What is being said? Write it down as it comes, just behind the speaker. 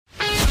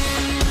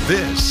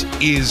This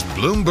is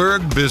Bloomberg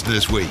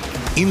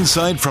Businessweek.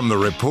 Insight from the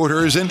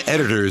reporters and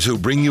editors who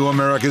bring you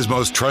America's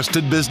most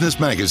trusted business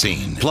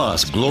magazine.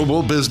 Plus,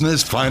 global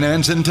business,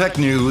 finance, and tech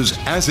news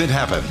as it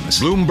happens.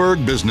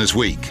 Bloomberg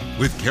Businessweek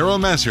with Carol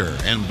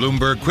Massar and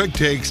Bloomberg Quick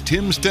Takes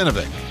Tim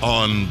Stenovic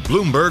on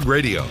Bloomberg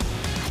Radio.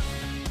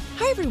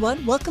 Hi,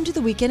 everyone. Welcome to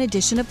the weekend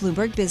edition of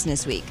Bloomberg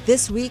Businessweek.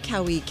 This week,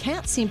 how we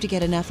can't seem to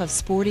get enough of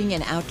sporting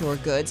and outdoor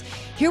goods.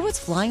 Hear what's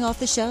flying off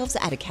the shelves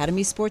at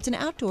Academy Sports and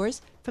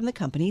Outdoors from the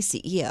company's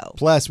CEO.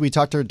 Plus, we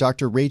talked to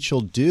Dr.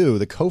 Rachel Dew,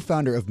 the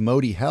co-founder of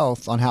Modi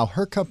Health, on how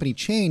her company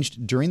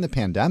changed during the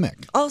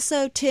pandemic.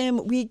 Also,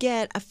 Tim, we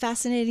get a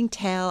fascinating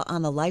tale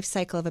on the life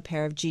cycle of a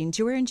pair of jeans.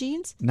 You wearing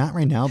jeans? Not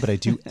right now, but I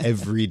do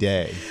every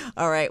day.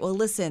 All right. Well,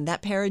 listen,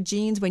 that pair of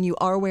jeans, when you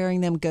are wearing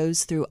them,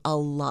 goes through a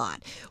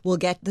lot. We'll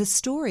get the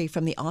story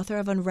from the author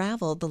of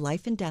Unraveled, The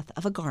Life and Death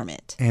of a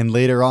Garment. And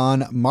later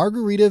on,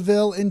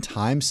 Margaritaville in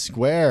Times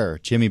Square.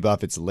 Jimmy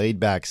Buffett's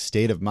laid-back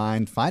state of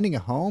mind, finding a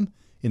home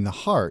in the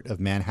heart of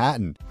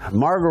Manhattan.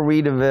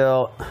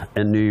 Margaritaville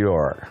in New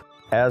York.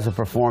 As a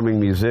performing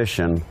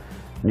musician,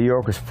 New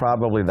York was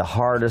probably the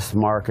hardest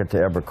market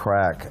to ever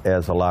crack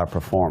as a live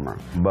performer.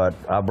 But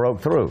I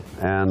broke through,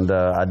 and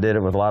I did it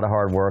with a lot of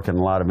hard work and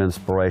a lot of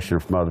inspiration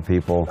from other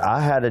people.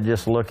 I had to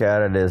just look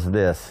at it as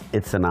this: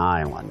 it's an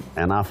island,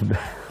 and I've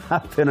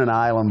been an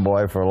island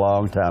boy for a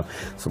long time.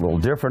 It's a little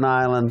different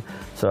island,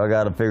 so I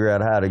got to figure out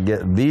how to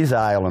get these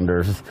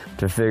islanders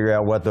to figure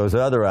out what those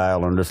other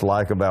islanders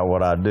like about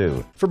what I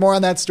do. For more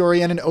on that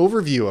story and an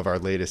overview of our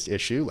latest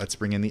issue, let's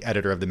bring in the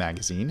editor of the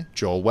magazine,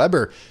 Joel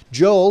Weber.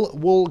 Joel,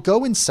 we'll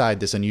go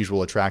inside this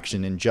unusual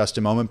attraction in just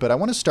a moment, but I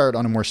want to start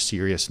on a more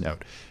serious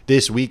note.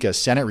 This week, a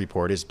Senate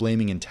report is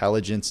blaming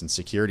intelligence and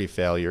security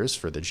failures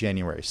for the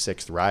January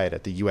 6th riot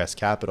at the U.S.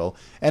 Capitol,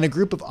 and a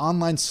group of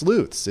online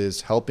sleuths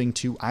is helping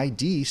to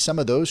ID some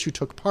of those who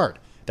took part.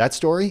 That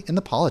story in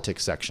the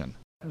politics section.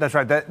 That's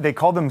right. They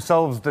call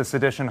themselves the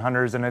Sedition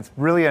Hunters, and it's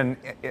really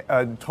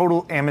a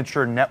total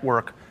amateur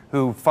network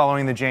who,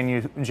 following the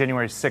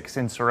January 6th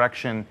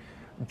insurrection,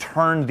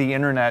 turned the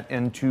internet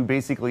into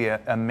basically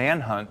a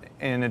manhunt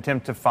in an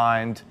attempt to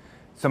find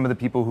some of the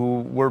people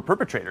who were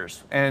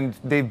perpetrators. And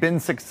they've been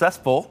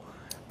successful,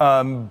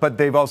 but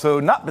they've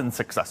also not been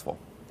successful.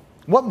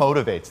 What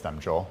motivates them,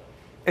 Joel?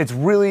 It's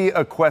really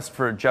a quest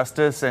for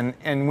justice, and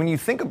when you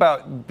think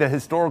about the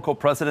historical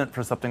precedent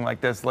for something like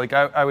this, like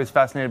I was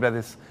fascinated by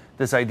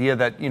this idea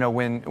that, you know,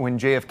 when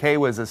JFK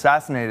was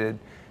assassinated,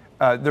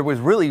 there was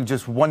really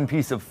just one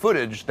piece of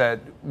footage that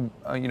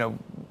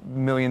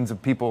millions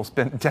of people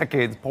spent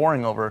decades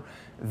poring over.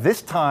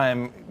 This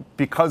time,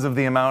 because of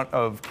the amount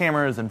of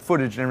cameras and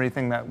footage and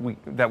everything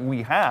that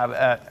we have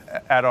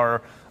at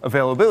our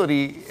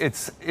availability,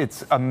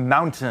 it's a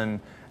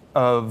mountain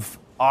of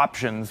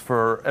options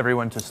for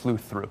everyone to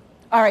sleuth through.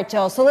 All right,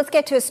 Joel, so let's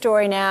get to a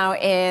story now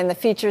in the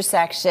features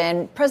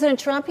section. President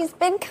Trump, he's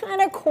been kind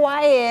of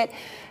quiet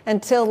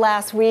until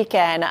last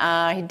weekend.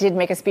 He did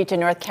make a speech in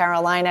North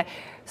Carolina.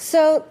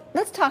 So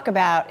let's talk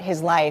about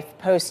his life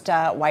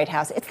post-White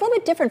House. It's a little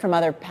bit different from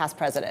other past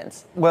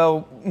presidents.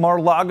 Well,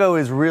 Mar-a-Lago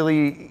is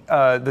really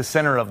the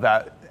center of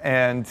that.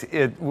 And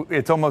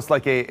it's almost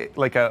like a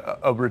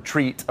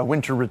retreat, a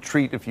winter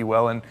retreat, if you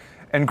will.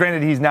 And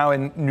granted, he's now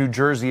in New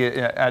Jersey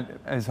at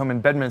his home in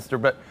Bedminster.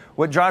 But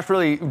what Josh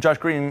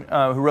Green,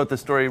 who wrote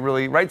this story,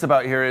 really writes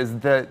about here is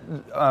that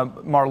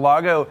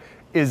Mar-a-Lago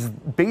is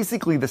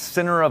basically the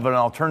center of an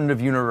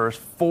alternative universe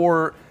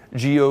for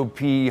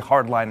GOP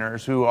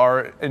hardliners who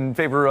are in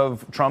favor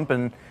of Trump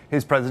and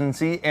his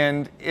presidency.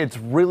 And it's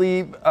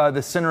really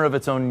the center of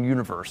its own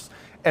universe.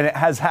 And it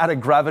has had a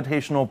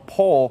gravitational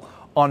pull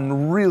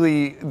on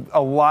really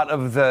a lot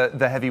of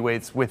the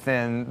heavyweights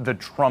within the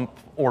Trump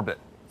orbit.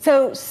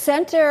 So he is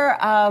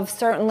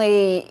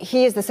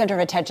the center of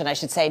attention, I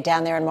should say,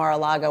 down there in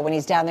Mar-a-Lago when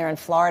he's down there in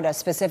Florida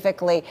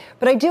specifically.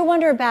 But I do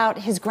wonder about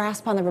his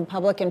grasp on the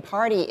Republican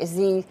Party. Is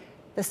he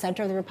the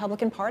center of the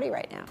Republican Party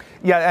right now?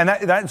 Yeah, and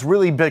that's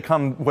really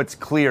become what's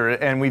clear.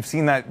 And we've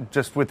seen that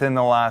just within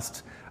the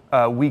last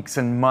weeks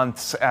and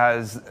months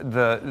as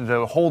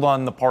the hold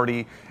on the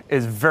party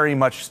is very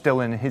much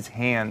still in his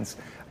hands.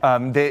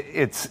 And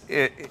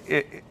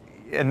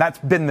that's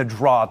been the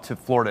draw to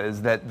Florida,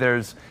 is that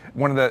there's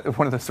one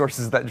of the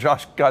sources that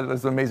Josh got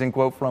this amazing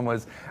quote from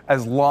was,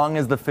 as long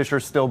as the fish are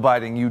still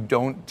biting, you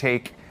don't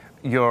take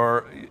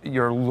your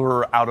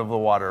lure out of the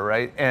water,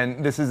 right?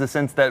 And this is a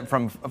sense that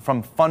from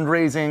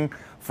fundraising,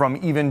 from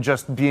even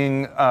just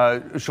being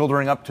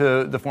shouldering up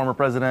to the former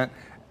president,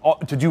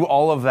 to do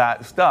all of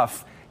that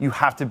stuff, you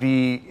have to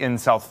be in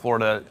South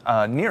Florida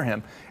near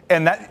him.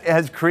 And that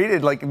has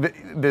created like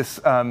this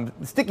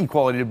sticky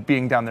quality to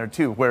being down there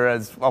too.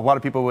 Whereas a lot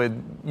of people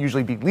would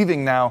usually be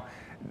leaving now,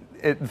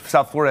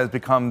 South Florida has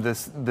become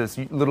this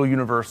little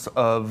universe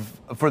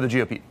for the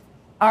GOP.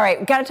 All right,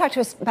 we've got to talk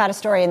to us about a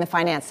story in the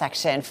finance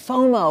section.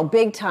 FOMO,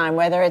 big time,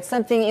 whether it's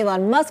something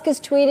Elon Musk is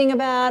tweeting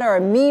about or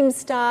a meme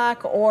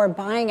stock or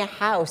buying a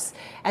house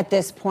at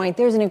this point.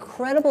 There's an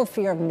incredible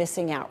fear of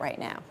missing out right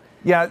now.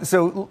 Yeah,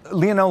 so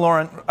Lionel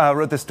Laurent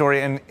wrote this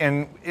story,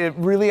 and it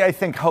really, I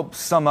think, helps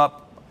sum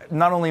up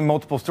not only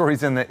multiple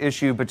stories in the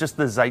issue, but just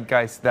the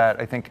zeitgeist that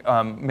I think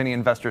many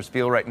investors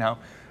feel right now.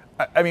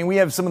 I mean, we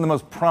have some of the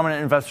most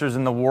prominent investors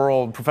in the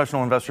world,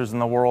 professional investors in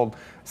the world,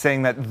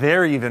 saying that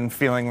they're even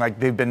feeling like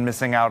they've been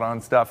missing out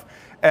on stuff.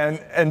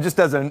 And just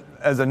as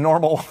a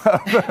normal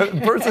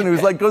person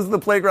who's like goes to the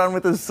playground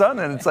with his son,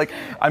 and it's like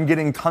I'm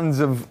getting tons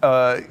of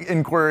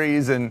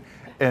inquiries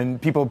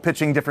and people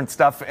pitching different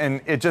stuff,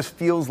 and it just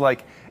feels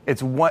like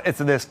it's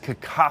this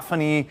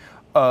cacophony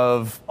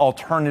of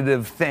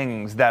alternative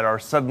things that are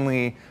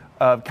suddenly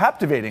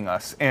captivating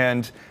us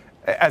and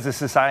as a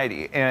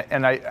society.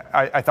 And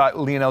I thought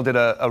Lionel did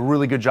a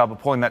really good job of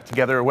pulling that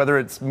together, whether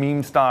it's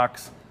meme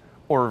stocks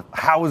or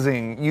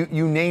housing,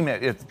 you name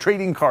it. It's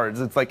trading cards.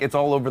 It's like it's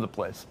all over the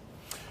place.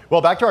 Well,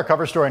 back to our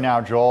cover story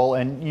now, Joel.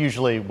 And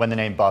usually when the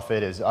name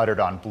Buffett is uttered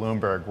on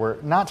Bloomberg,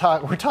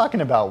 we're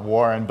talking about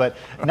Warren, but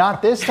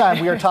not this time.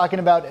 We are talking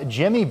about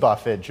Jimmy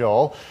Buffett,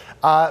 Joel.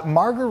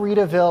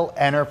 Margaritaville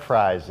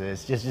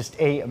Enterprises is just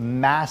a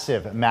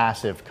massive,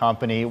 massive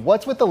company.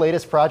 What's with the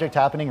latest project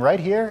happening right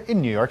here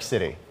in New York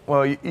City?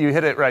 Well, you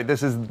hit it right.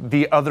 This is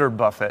the other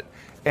Buffett.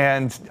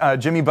 And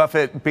Jimmy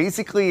Buffett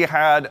basically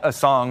had a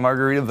song,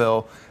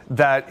 Margaritaville,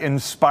 that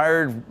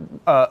inspired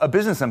a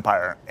business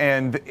empire.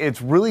 And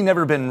it's really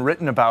never been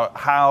written about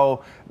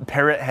how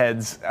parrot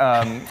heads,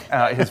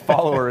 his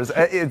followers,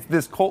 it's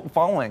this cult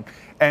following.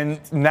 And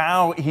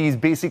now he's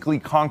basically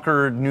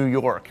conquered New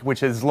York,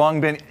 which has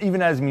long been,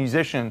 even as a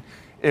musician,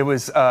 it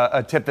was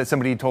a tip that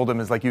somebody told him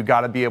is like, you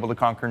got to be able to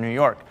conquer New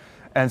York.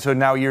 And so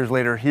now years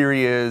later, here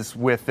he is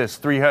with this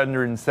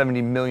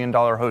 $370 million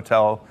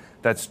hotel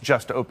that's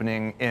just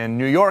opening in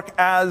New York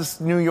as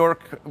New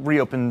York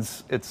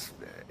reopens its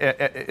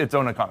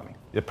own economy.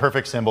 The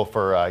perfect symbol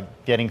for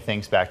getting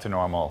things back to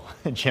normal.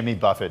 Jimmy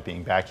Buffett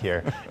being back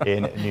here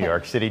in New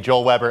York City.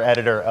 Joel Weber,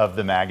 editor of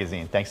the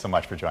magazine. Thanks so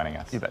much for joining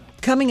us. You bet.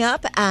 Coming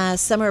up, as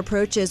summer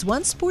approaches,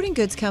 one sporting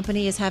goods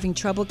company is having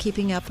trouble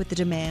keeping up with the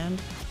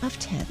demand of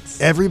tents.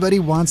 Everybody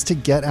wants to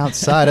get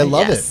outside. I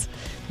love Yes,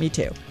 it. me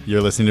too.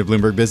 You're listening to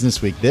Bloomberg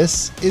Business Week.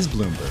 This is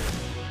Bloomberg.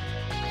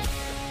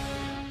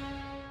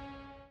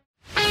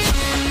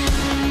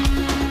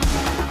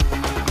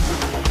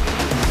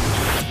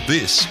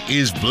 This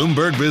is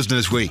Bloomberg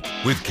Business Week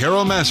with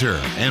Carol Masser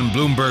and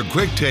Bloomberg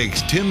Quick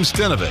Takes Tim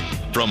Stenovic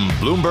from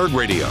Bloomberg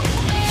Radio.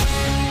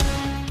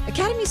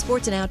 Academy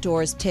Sports and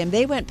Outdoors, Tim,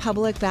 they went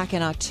public back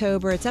in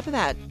October. It's up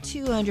about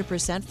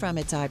 200% from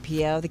its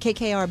IPO. The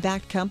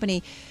KKR-backed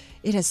company,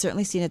 it has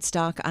certainly seen its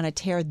stock on a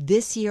tear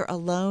this year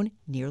alone,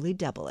 nearly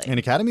doubling. And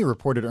Academy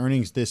reported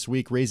earnings this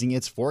week, raising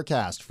its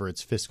forecast for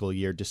its fiscal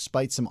year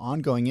despite some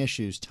ongoing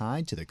issues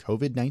tied to the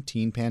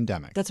COVID-19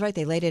 pandemic. That's right.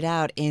 They laid it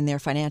out in their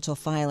financial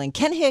filing.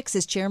 Ken Hicks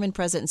is chairman,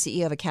 president, and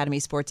CEO of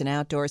Academy Sports and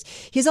Outdoors.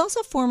 He's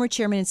also former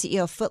chairman and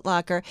CEO of Foot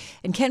Locker.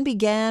 And Ken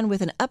began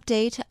with an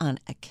update on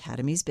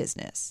Academy's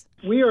business.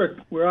 We're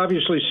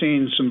obviously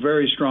seeing some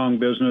very strong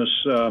business.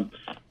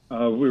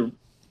 We're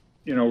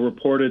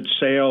reported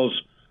sales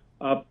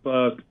up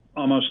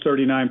almost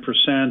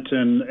 39%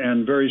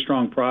 and very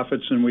strong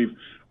profits, and we've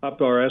upped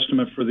our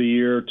estimate for the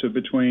year to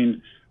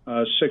between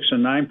 6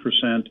 and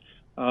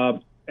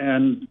 9%.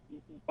 And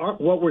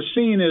what we're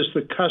seeing is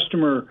the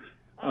customer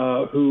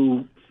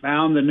who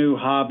found the new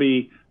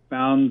hobby,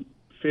 found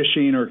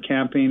fishing or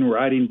camping,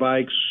 riding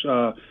bikes,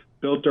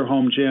 built their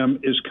home gym,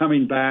 is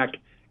coming back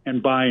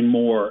and buying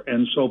more.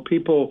 And so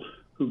people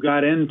who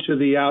got into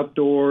the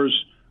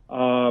outdoors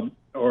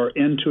or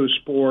into a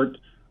sport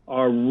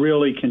are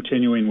really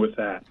continuing with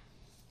that.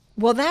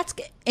 Well, that's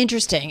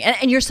interesting.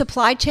 And your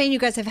supply chain, you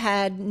guys have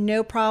had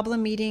no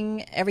problem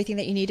meeting everything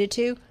that you needed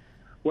to?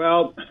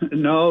 Well,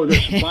 no, the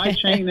supply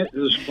chain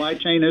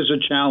is a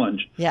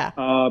challenge. Yeah.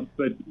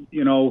 But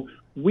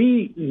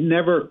we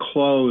never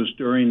closed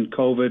during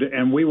COVID,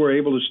 and we were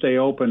able to stay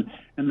open,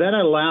 and that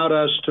allowed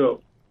us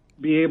to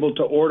be able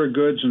to order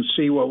goods and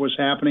see what was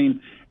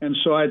happening. And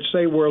so I'd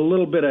say we're a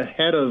little bit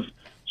ahead of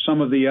some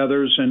of the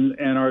others,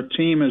 and our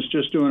team is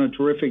just doing a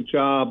terrific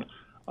job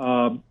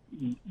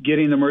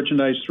getting the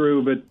merchandise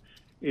through, but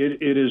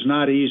it is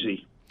not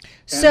easy.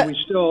 And we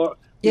still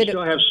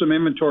have some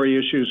inventory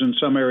issues in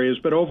some areas,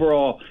 but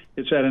overall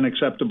it's at an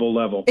acceptable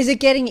level. Is it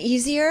getting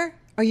easier?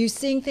 Are you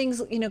seeing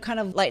things, kind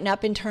of lighten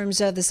up in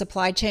terms of the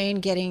supply chain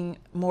getting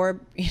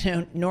more,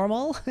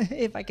 normal,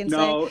 if I can say?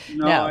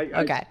 No.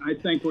 Okay. I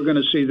think we're going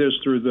to see this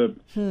through the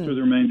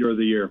remainder of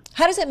the year.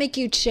 How does that make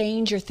you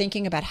change your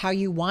thinking about how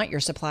you want your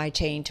supply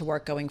chain to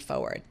work going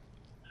forward?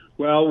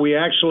 Well, we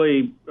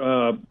actually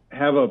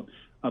have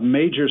a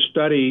major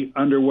study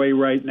underway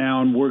right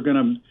now, and we're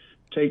going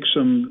to take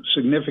some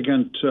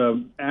significant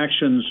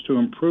actions to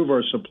improve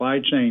our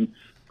supply chain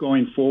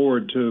going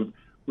forward to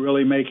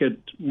really make it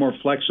more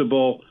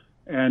flexible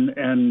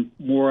and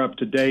more up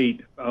to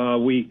date.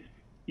 It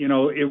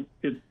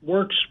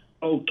works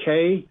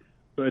okay,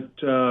 but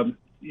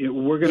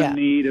we're going to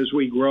need, as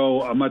we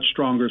grow, a much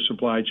stronger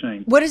supply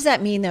chain. What does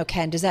that mean, though,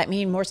 Ken? Does that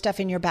mean more stuff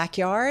in your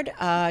backyard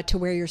to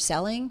where you're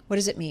selling? What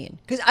does it mean?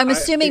 Because I'm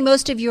assuming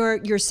most of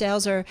your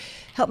sales are,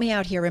 help me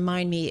out here,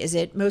 remind me, is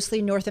it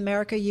mostly North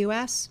America,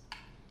 U.S.?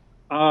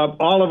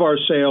 All of our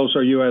sales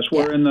are U.S.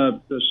 We're in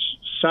the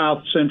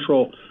south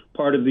central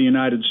part of the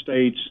United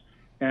States.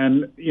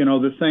 And,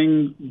 the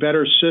thing,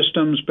 better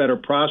systems, better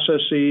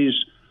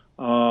processes.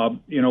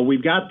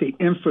 We've got the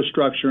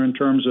infrastructure in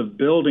terms of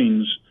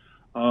buildings,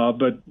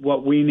 but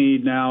what we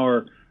need now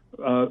are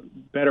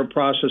better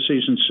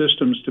processes and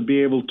systems to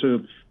be able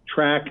to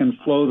track and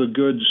flow the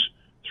goods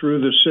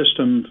through the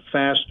system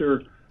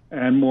faster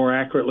and more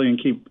accurately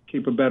and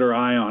keep a better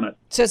eye on it.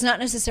 So it's not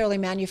necessarily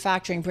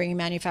bringing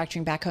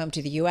manufacturing back home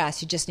to the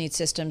U.S. You just need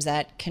systems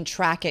that can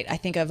track it. I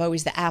think of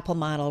always the Apple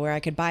model where I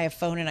could buy a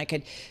phone and I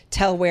could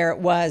tell where it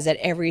was at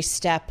every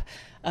step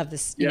of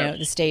the,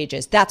 the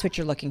stages. That's what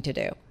you're looking to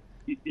do.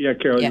 Yeah,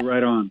 Carol, you're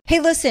right on. Hey,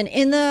 listen,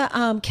 in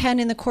the Ken,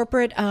 in the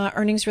corporate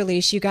earnings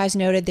release, you guys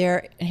noted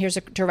there, and here's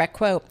a direct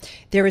quote,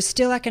 there is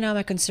still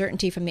economic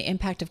uncertainty from the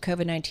impact of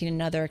COVID-19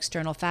 and other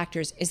external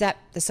factors. Is that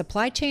the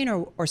supply chain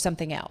or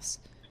something else?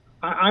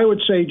 I would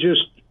say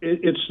just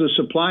it's the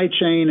supply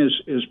chain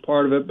is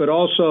part of it, but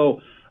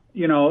also,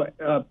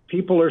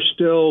 people are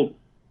still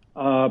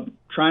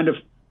trying to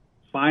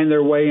find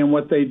their way in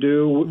what they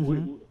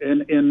do.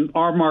 In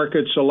our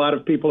markets, a lot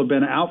of people have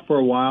been out for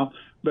a while,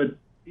 but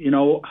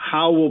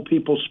how will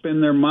people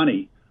spend their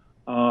money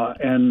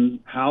and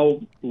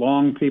how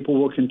long people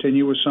will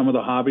continue with some of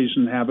the hobbies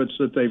and habits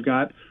that they've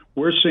got.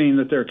 We're seeing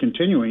that they're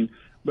continuing,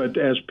 but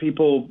as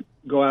people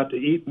go out to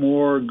eat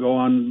more, go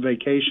on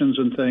vacations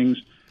and things,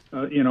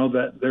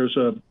 that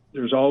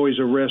there's always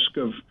a risk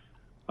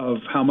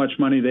of how much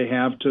money they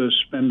have to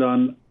spend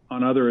on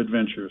other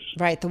adventures.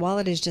 Right. The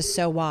wallet is just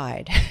so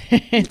wide.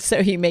 And so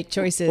you make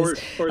choices.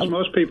 Or as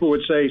most people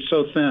would say,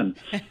 so thin.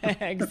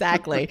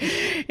 Exactly.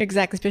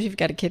 Especially if you've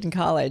got a kid in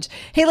college.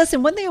 Hey,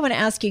 listen, one thing I want to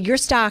ask you, your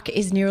stock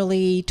is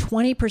nearly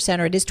 20%,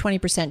 or it is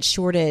 20%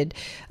 shorted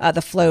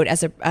the float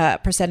as a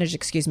percentage,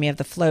 of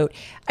the float.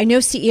 I know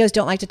CEOs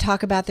don't like to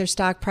talk about their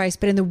stock price,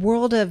 but in the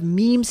world of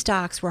meme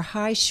stocks where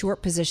high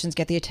short positions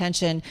get the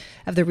attention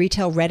of the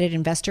retail Reddit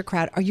investor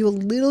crowd, are you a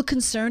little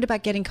concerned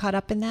about getting caught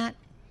up in that?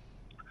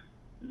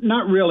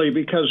 Not really,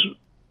 because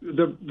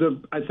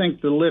I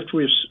think the lift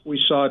we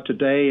saw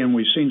today and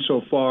we've seen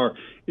so far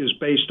is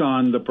based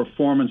on the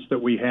performance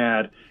that we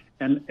had,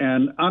 and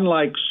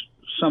unlike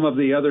some of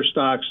the other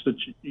stocks that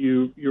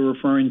you're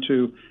referring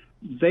to,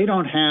 they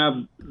don't have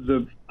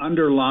the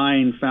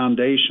underlying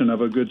foundation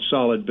of a good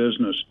solid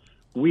business.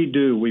 We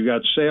do. We've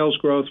got sales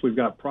growth, we've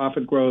got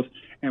profit growth,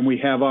 and we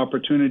have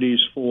opportunities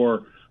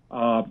for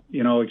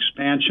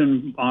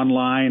expansion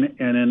online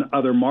and in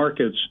other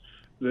markets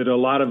that a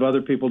lot of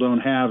other people don't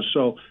have.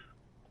 So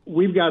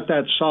we've got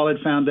that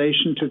solid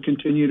foundation to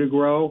continue to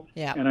grow.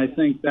 Yeah. And I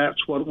think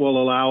that's what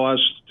will allow us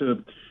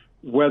to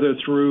weather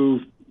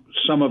through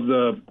some of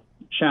the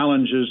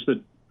challenges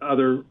that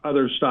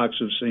other stocks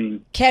have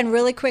seen. Ken,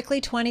 really quickly,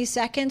 20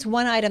 seconds,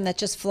 one item that's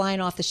just flying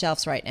off the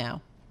shelves right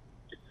now.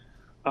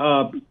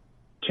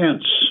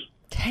 Tents.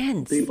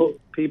 Tents.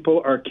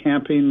 People are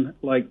camping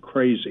like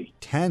crazy.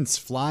 Tents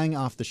flying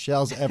off the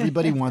shelves.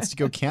 Everybody wants to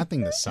go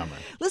camping this summer.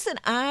 Listen,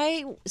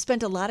 I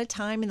spent a lot of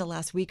time in the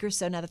last week or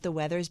so, now that the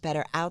weather is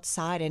better,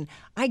 outside, and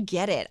I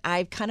get it.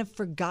 I've kind of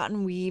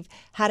forgotten we've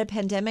had a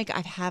pandemic. I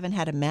haven't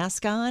had a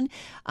mask on.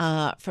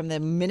 From the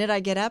minute I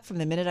get up, from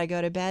the minute I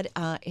go to bed,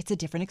 it's a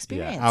different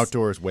experience. Yeah,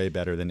 outdoors way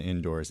better than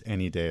indoors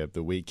any day of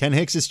the week. Ken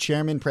Hicks is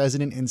Chairman,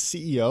 President, and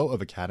CEO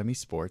of Academy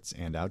Sports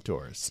and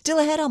Outdoors. Still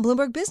ahead on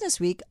Bloomberg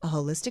Businessweek, a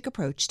holistic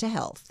approach to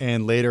health.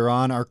 And later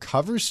on, our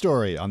cover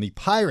story on the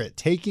Pirate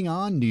taking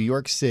on New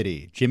York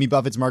City, Jimmy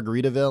Buffett's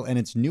Margaritaville, and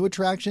its new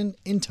attraction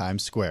in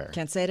Times Square.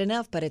 Can't say it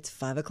enough, but it's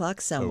 5 o'clock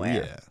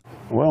somewhere. Oh, yeah.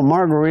 Well,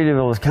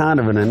 Margaritaville is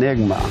kind of an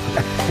enigma.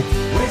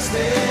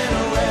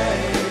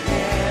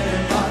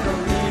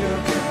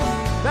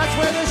 That's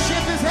where the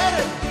ship is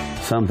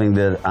headed. Something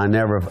that I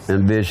never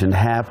envisioned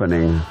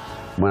happening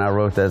when I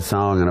wrote that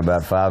song in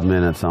about 5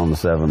 minutes on the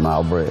 7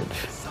 Mile Bridge.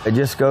 It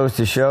just goes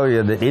to show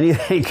you that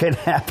anything can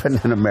happen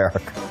in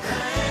America.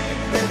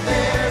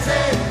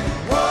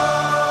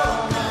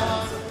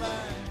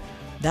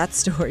 That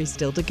story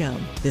still to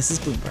come. This is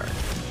Bloomberg.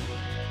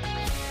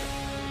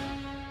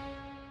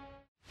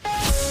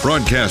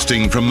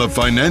 Broadcasting from the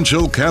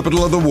financial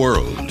capital of the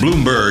world,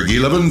 Bloomberg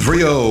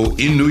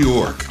 1130 in New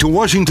York. To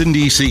Washington,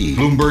 D.C.,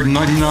 Bloomberg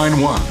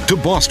 99.1. To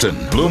Boston,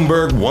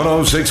 Bloomberg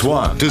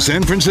 1061. To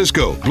San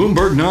Francisco,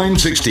 Bloomberg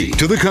 960.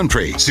 To the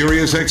country,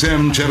 Sirius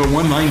XM Channel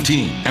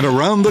 119. And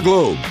around the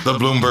globe, the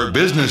Bloomberg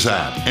Business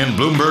app and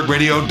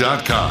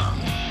BloombergRadio.com.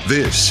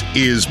 This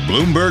is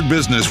Bloomberg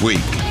Business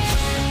Week.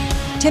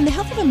 Tim, the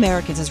health of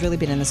Americans has really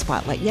been in the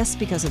spotlight, yes,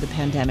 because of the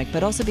pandemic,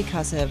 but also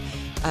because of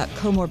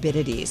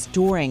comorbidities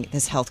during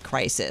this health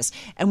crisis.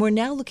 And we're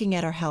now looking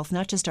at our health,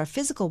 not just our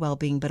physical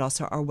well-being, but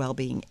also our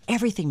well-being.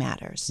 Everything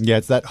matters. Yeah,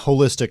 it's that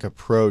holistic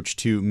approach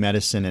to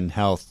medicine and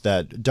health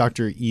that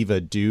Dr.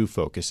 Eva Du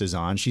focuses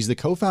on. She's the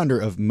co-founder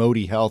of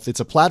Modi Health. It's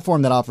a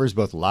platform that offers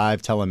both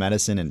live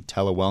telemedicine and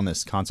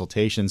telewellness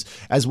consultations,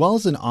 as well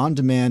as an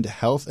on-demand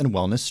health and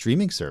wellness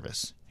streaming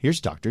service. Here's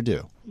Dr.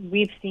 Du.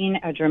 We've seen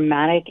a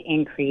dramatic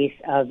increase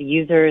of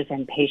users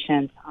and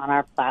patients on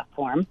our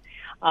platform.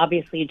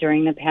 Obviously,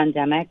 during the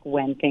pandemic,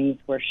 when things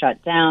were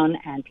shut down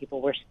and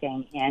people were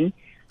staying in,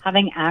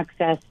 having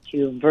access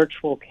to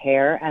virtual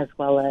care as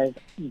well as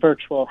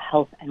virtual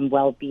health and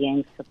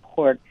well-being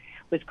support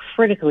was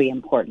critically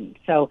important.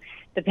 So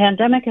the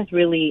pandemic has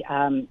really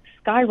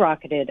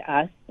skyrocketed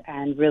us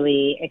and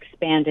really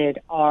expanded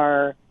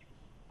our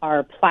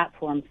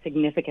platform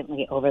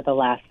significantly over the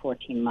last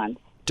 14 months.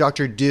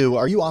 Dr. Du,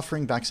 are you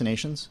offering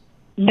vaccinations?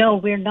 No,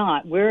 we're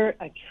not. We're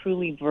a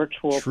truly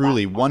virtual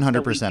Truly,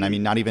 platform. 100%. I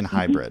mean, not even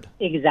hybrid.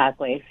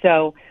 Exactly.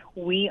 So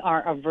we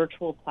are a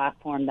virtual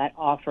platform that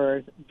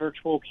offers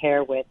virtual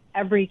care with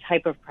every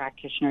type of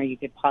practitioner you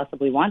could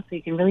possibly want. So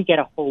you can really get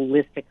a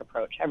holistic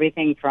approach,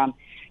 everything from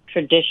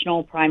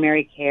traditional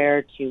primary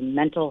care to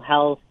mental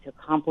health to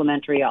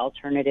complementary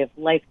alternative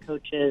life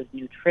coaches,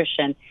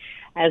 nutrition,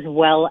 as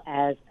well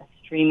as a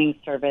streaming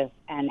service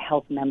and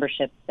health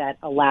memberships that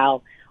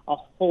allow a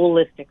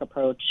holistic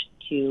approach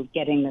to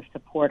getting the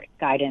support,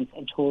 guidance,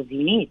 and tools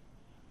you need.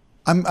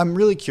 I'm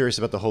really curious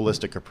about the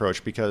holistic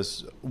approach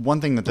because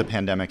one thing that the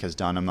pandemic has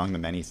done among the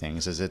many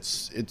things is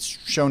it's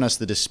shown us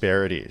the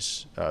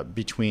disparities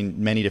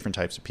between many different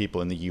types of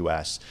people in the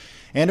U.S.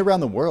 and around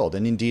the world.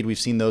 And indeed, we've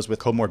seen those with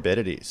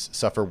comorbidities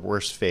suffer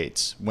worse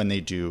fates when they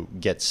do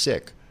get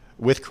sick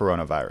with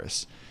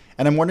coronavirus.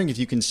 And I'm wondering if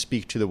you can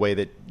speak to the way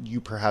that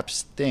you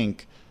perhaps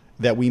think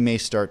that we may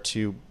start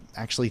to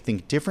actually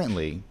think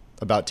differently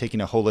about taking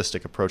a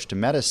holistic approach to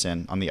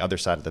medicine on the other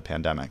side of the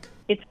pandemic.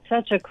 It's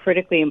such a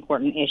critically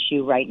important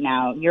issue right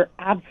now. You're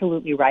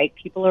absolutely right.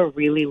 People are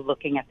really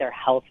looking at their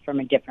health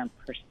from a different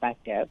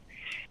perspective.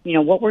 You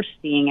know, what we're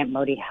seeing at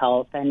Modi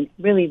Health and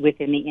really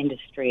within the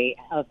industry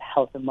of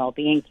health and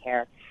well-being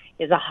care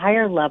is a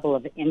higher level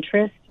of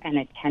interest and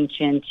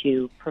attention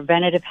to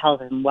preventative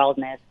health and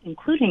wellness,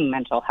 including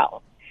mental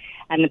health.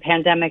 And the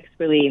pandemic's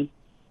really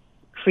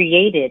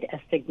created a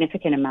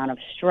significant amount of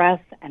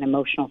stress and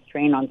emotional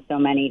strain on so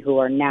many who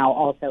are now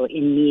also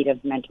in need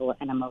of mental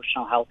and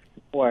emotional health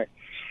support.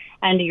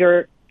 And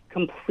you're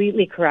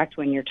completely correct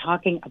when you're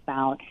talking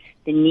about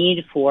the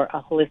need for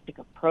a holistic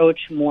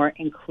approach, more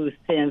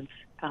inclusive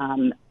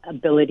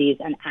abilities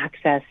and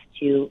access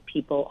to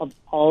people of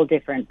all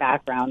different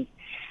backgrounds.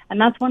 And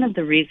that's one of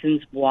the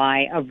reasons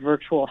why a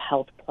virtual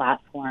health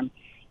platform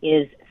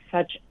is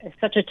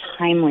such a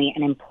timely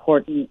and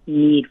important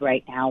need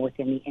right now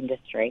within the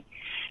industry.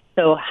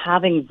 So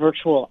having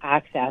virtual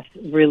access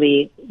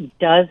really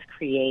does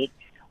create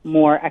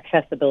more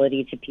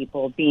accessibility to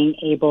people, being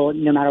able,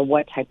 no matter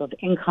what type of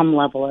income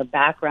level or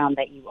background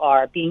that you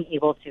are, being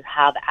able to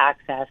have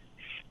access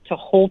to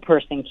whole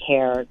person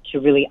care to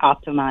really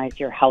optimize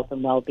your health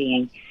and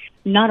well-being,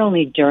 not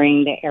only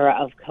during the era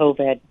of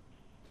COVID,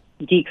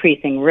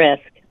 decreasing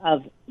risk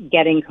of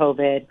getting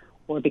COVID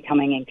or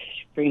becoming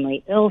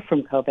extremely ill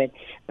from COVID,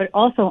 but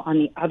also on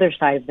the other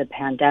side of the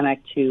pandemic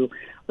to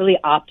really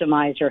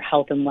optimize your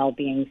health and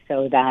well-being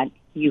so that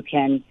you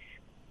can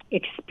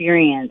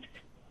experience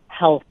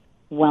health,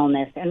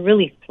 wellness, and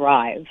really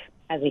thrive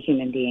as a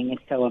human being is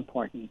so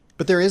important.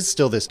 But there is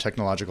still this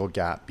technological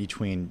gap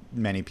between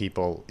many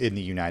people in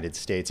the United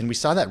States. And we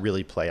saw that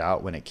really play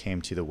out when it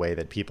came to the way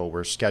that people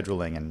were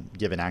scheduling and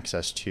given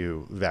access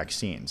to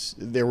vaccines.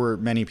 There were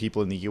many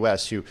people in the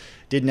U.S. who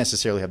didn't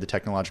necessarily have the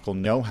technological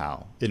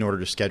know-how in order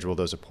to schedule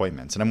those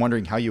appointments. And I'm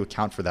wondering how you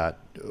account for that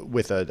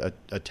with a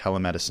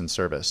telemedicine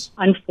service.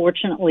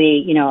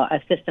 Unfortunately, you know, a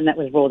system that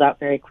was rolled out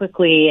very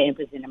quickly, it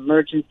was an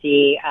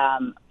emergency,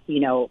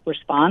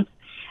 response.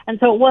 And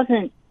so it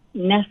wasn't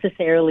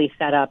necessarily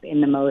set up in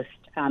the most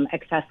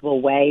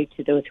accessible way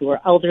to those who were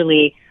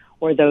elderly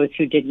or those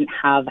who didn't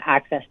have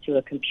access to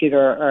a computer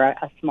or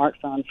a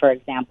smartphone, for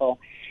example.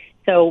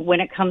 So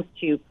when it comes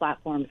to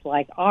platforms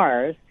like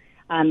ours,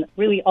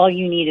 really all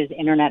you need is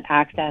internet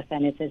access,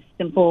 and it's as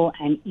simple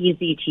and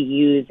easy to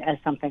use as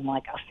something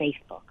like a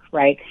Facebook,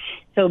 right?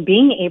 So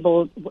being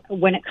able,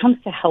 when it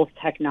comes to health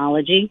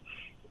technology,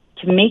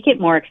 to make it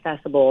more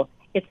accessible,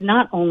 it's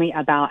not only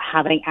about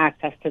having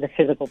access to the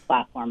physical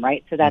platform,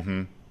 right? So that's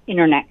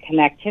internet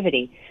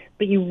connectivity,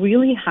 but you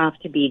really have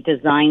to be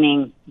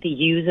designing the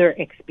user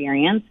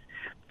experience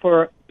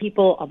for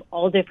people of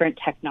all different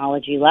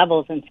technology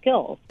levels and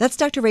skills. That's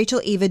Dr.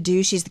 Rachel Eva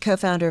Du. She's the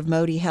co-founder of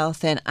Modi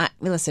Health. And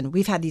listen,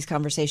 we've had these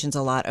conversations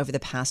a lot over the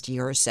past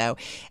year or so,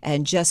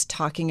 and just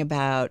talking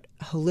about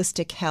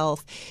holistic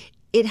health.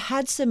 It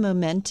had some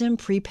momentum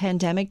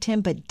pre-pandemic,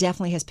 Tim, but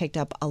definitely has picked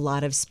up a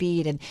lot of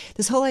speed. And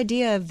this whole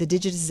idea of the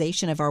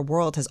digitization of our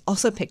world has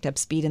also picked up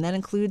speed, and that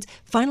includes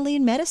finally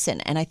in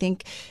medicine. And I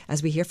think,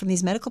 as we hear from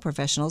these medical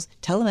professionals,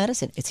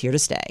 telemedicine, it's here to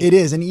stay. It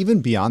is. And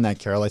even beyond that,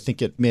 Carol, I think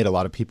it made a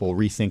lot of people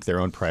rethink their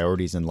own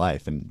priorities in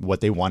life and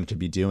what they wanted to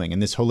be doing. And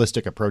this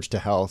holistic approach to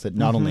health, it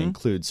not only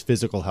includes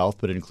physical health,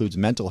 but it includes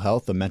mental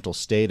health, the mental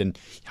state, and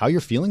how you're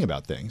feeling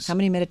about things. How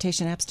many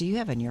meditation apps do you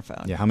have on your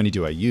phone? Yeah, how many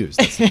do I use?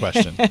 That's the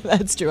question.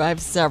 That's true. I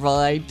have several.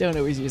 I don't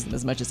always use them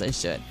as much as I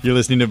should. You're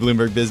listening to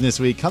Bloomberg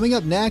Business Week. Coming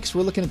up next,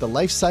 we're looking at the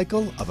life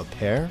cycle of a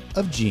pair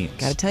of jeans.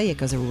 Got to tell you, it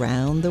goes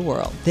around the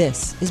world.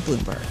 This is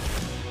Bloomberg.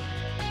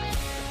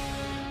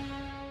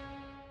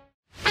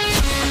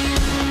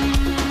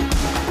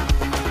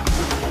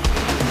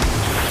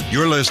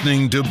 You're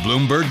listening to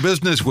Bloomberg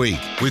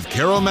Businessweek with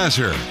Carol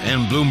Messer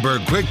and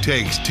Bloomberg Quick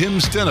Takes Tim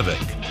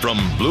Stenovic from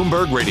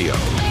Bloomberg Radio.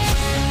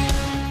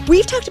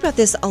 We've talked about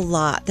this a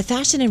lot, the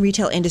fashion and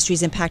retail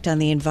industry's impact on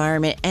the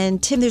environment.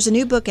 And Tim, there's a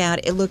new book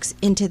out. It looks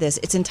into this.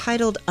 It's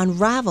entitled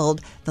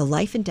Unraveled, The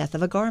Life and Death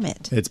of a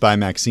Garment. It's by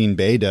Maxine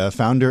Beda,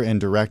 founder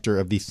and director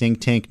of the think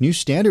tank New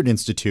Standard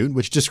Institute,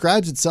 which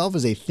describes itself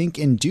as a think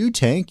and do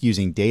tank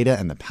using data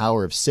and the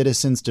power of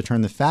citizens to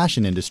turn the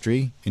fashion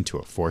industry into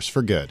a force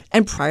for good.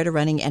 And prior to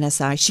running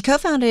NSI, she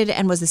co-founded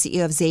and was the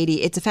CEO of Zadie.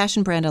 It's a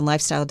fashion brand and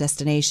lifestyle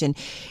destination.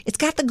 It's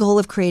got the goal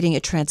of creating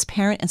a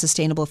transparent and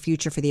sustainable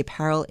future for the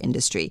apparel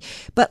industry.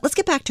 But let's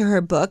get back to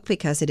her book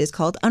because it is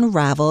called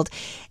Unraveled.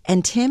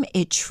 And Tim,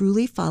 it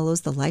truly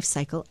follows the life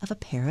cycle of a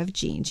pair of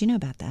jeans. You know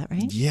about that,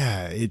 right?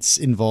 Yeah, it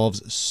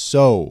involves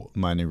so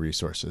many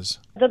resources.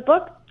 The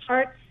book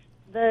charts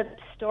the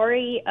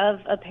story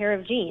of a pair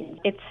of jeans.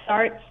 It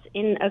starts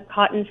in a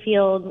cotton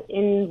field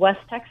in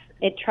West Texas.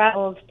 It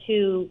travels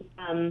to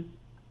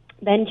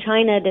then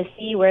China to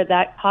see where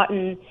that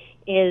cotton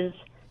is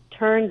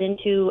turned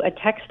into a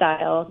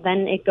textile.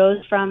 Then it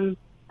goes from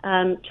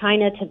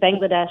China to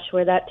Bangladesh,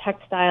 where that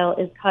textile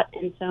is cut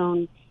and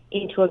sewn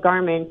into a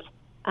garment,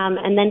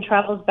 and then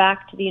travels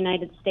back to the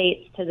United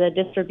States to the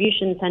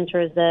distribution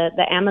centers,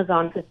 the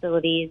Amazon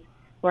facilities,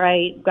 where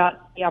I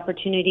got the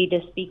opportunity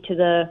to speak to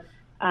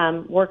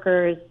the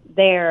workers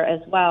there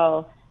as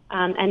well.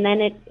 And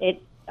then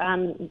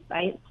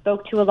I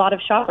spoke to a lot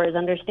of shoppers,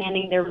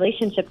 understanding their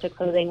relationship to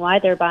clothing, why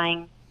they're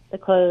buying the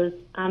clothes.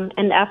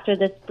 And after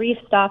this brief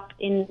stop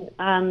in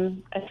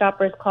a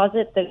shopper's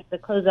closet, the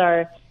clothes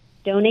are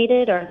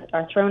donated or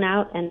are thrown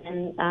out, and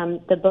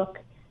then the book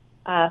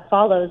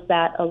follows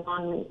that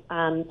along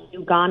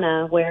to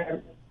Ghana,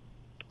 where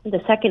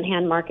the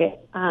secondhand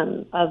market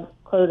of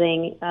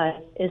clothing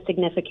is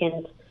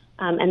significant,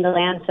 and the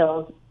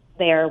landfills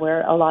there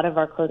where a lot of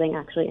our clothing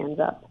actually ends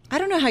up. I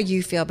don't know how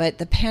you feel, but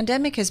the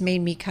pandemic has made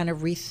me kind of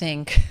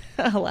rethink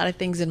a lot of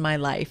things in my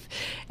life,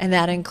 and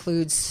that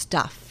includes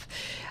stuff.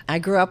 I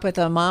grew up with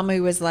a mom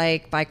who was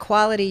like, by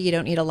quality, you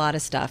don't need a lot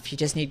of stuff. You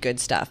just need good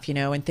stuff,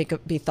 and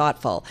be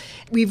thoughtful.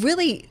 We've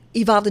really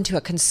evolved into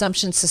a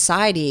consumption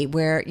society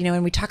where,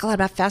 and we talk a lot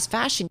about fast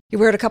fashion. You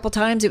wear it a couple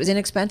times, it was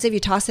inexpensive, you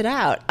toss it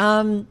out.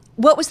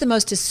 What was the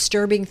most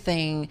disturbing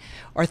thing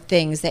or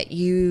things that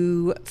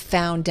you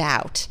found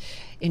out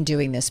in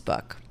doing this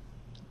book?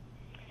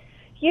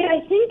 Yeah,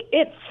 I think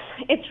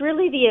it's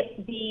really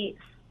the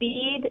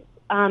speed,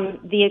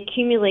 the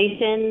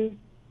accumulation,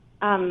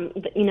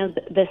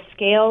 the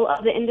scale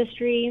of the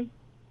industry,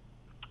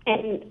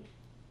 and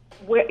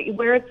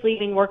where it's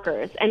leaving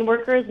workers. And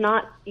workers,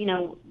 not,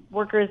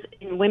 workers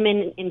and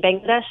women in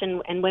Bangladesh,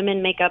 and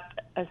women make up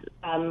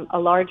a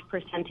large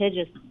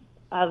percentage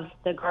of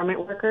the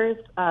garment workers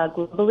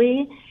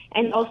globally,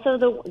 and also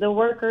the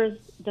workers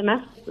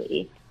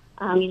domestically.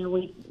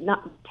 We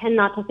tend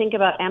not to think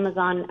about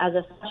Amazon as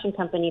a fashion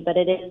company, but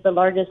it is the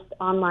largest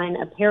online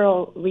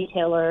apparel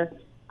retailer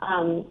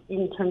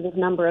in terms of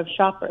number of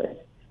shoppers.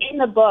 In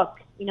the book,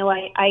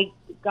 I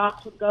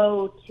got to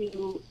go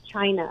to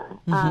China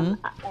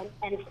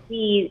and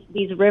see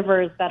these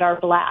rivers that are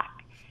black.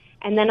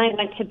 And then I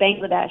went to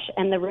Bangladesh,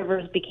 and the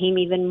rivers became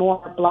even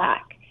more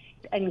black.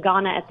 And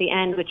Ghana at the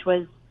end, which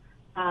was,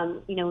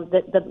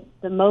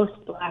 the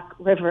most black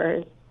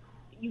rivers,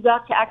 you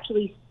got to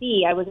actually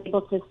see, I was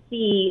able to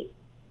see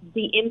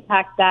the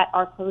impact that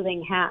our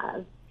clothing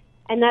has.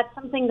 And that's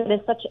something that is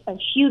such a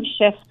huge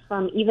shift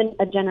from even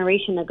a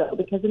generation ago,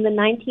 because in the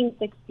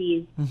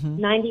 1960s,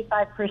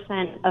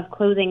 95% of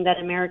clothing that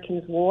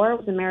Americans wore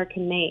was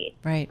American-made.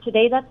 Right.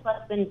 Today, that's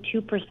less than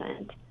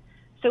 2%.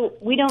 So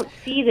we don't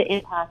see the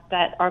impact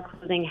that our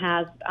clothing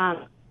has,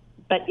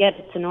 but yet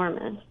it's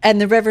enormous.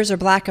 And the rivers are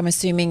black. I'm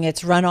assuming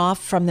it's runoff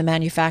from the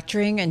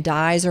manufacturing and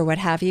dyes or what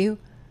have you?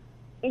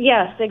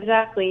 Yes,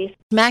 exactly.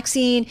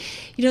 Maxine,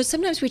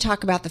 sometimes we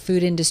talk about the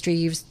food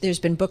industry. There's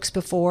been books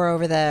before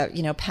over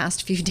the,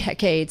 past few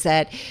decades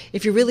that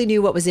if you really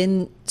knew what was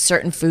in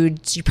certain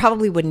foods, you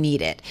probably wouldn't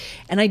eat it.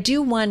 And I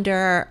do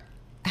wonder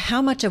how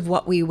much of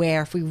what we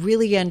wear, if we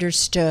really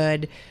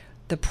understood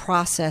the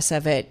process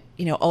of it,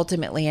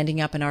 ultimately ending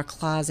up in our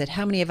closet,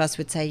 how many of us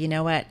would say, you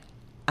know what,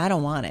 I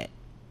don't want it?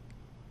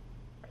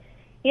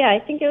 Yeah, I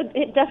think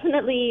it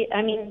definitely,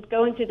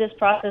 going through this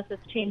process has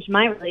changed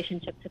my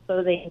relationship to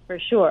clothing for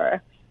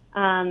sure.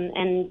 And,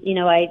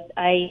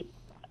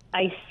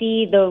 I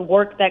see the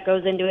work that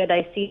goes into it.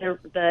 I see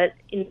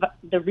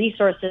the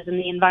resources and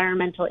the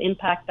environmental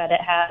impact that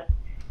it has.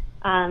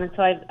 And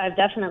so I've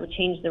definitely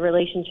changed the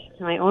relationship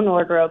to my own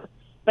wardrobe.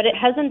 But it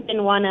hasn't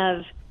been one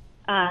of,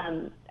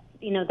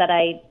 that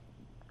I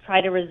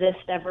try to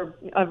resist ever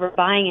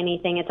buying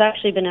anything. It's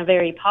actually been a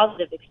very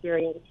positive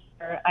experience.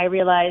 I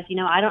realize,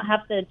 I don't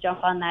have to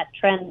jump on that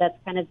trend that's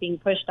kind of being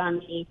pushed on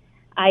me.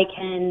 I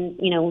can,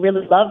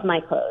 really love my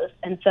clothes.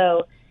 And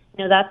so,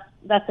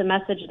 that's a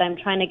message that I'm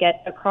trying to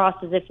get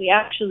across, is if we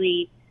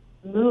actually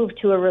move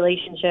to a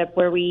relationship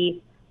where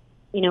we,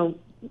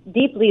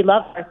 deeply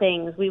love our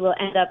things, we will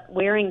end up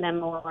wearing them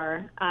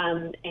more.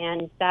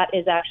 And that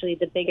is actually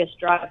the biggest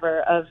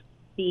driver of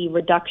see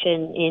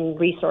reduction in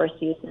resource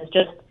use is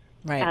just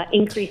Right.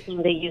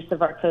 Increasing the use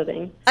of our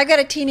clothing. I've got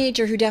a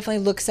teenager who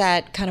definitely looks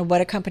at kind of what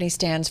a company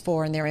stands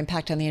for and their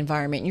impact on the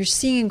environment. And you're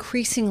seeing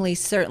increasingly,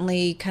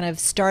 certainly, kind of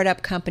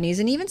startup companies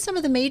and even some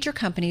of the major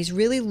companies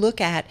really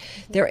look at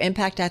their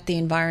impact at the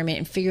environment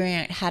and figuring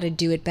out how to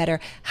do it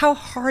better. How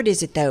hard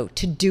is it, though,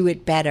 to do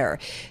it better,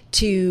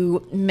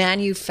 to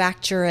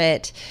manufacture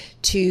it,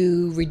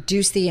 to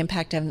reduce the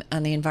impact on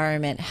the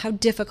environment? How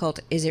difficult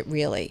is it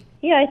really?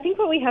 Yeah, I think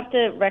what we have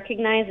to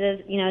recognize is,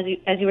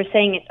 as you were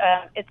saying,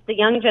 it's the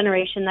young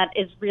generation that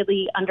is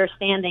really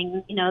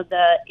understanding,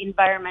 the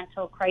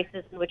environmental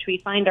crisis in which we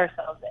find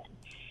ourselves in.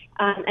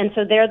 And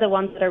so they're the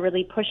ones that are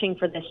really pushing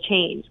for this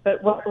change.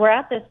 But we're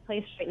at this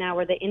place right now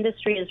where the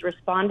industry is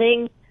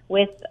responding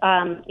with,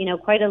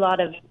 quite a lot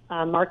of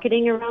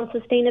marketing around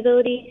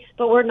sustainability,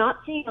 but we're not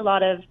seeing a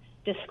lot of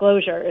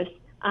disclosures.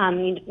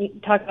 You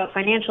talk about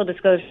financial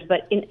disclosures,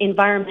 but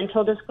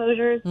environmental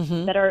disclosures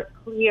that are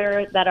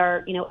clear, that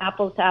are,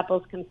 apples to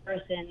apples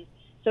comparison.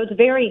 So it's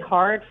very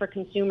hard for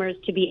consumers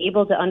to be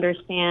able to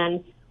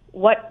understand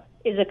what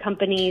is a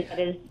company that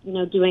is,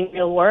 doing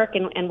real work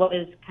and what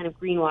is kind of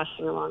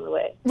greenwashing along the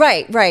way.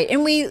 Right.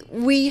 And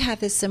we have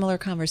this similar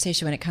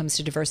conversation when it comes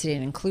to diversity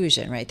and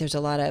inclusion, right? There's a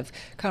lot of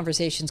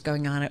conversations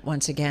going on at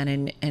once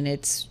again, and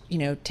it's,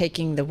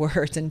 taking the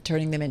words and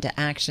turning them into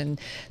action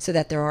so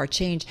that there are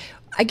change.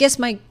 I guess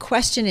my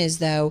question is,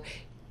 though,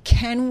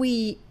 can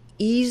we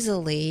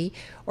easily,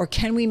 or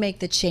can we make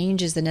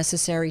the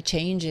necessary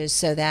changes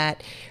so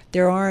that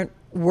there aren't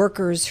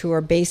workers who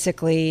are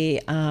basically,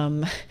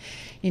 kind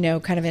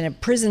of in a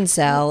prison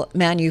cell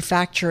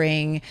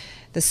manufacturing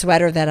the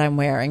sweater that I'm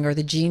wearing or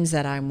the jeans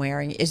that I'm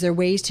wearing? Is there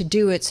ways to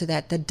do it so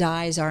that the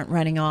dyes aren't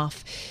running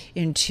off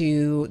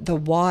into the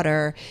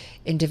water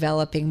in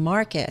developing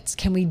markets?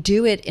 Can we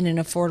do it in an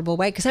affordable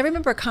way? Because I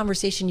remember a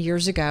conversation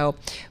years ago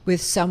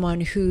with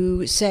someone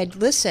who said,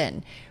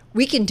 listen,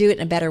 we can do it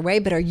in a better way,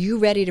 but are you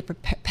ready to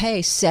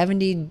pay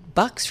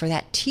 $70 for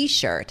that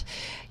T-shirt?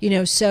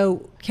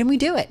 So can we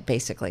do it,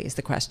 basically, is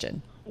the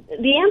question.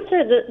 The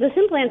answer, the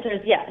simple answer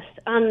is yes.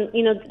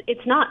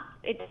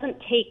 It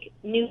doesn't take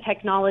new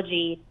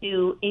technology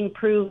to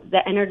improve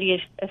the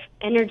energy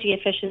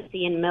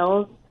efficiency in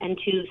mills and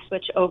to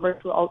switch over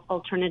to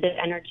alternative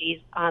energies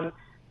at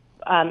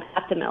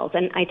the mills.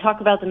 And I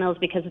talk about the mills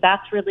because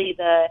that's really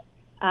the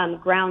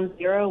ground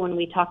zero when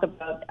we talk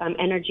about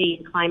energy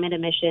and climate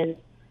emissions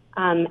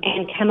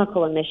and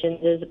chemical emissions,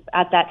 is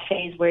at that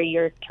phase where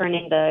you're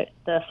turning the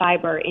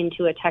fiber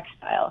into a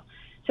textile.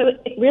 So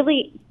it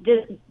really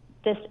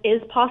this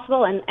is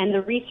possible, and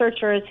the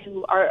researchers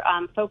who are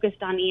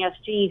focused on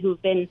ESG,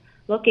 who've been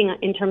looking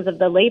in terms of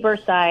the labor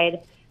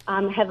side,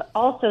 have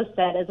also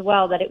said as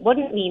well that it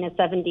wouldn't mean a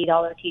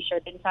 $70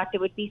 T-shirt. In fact,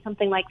 it would be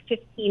something like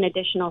 15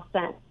 additional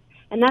cents,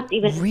 and that's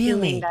even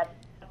assuming that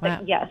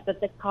that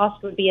the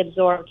cost would be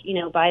absorbed,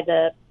 by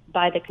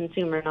the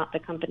consumer, not the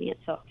company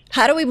itself.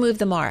 How do we move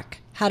the mark?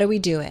 How do we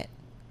do it,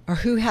 or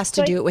who has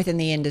to do it within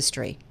the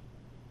industry?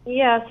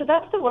 Yeah, so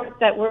that's the work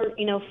that we're,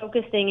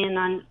 focusing in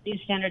on New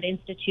Standard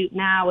Institute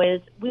now.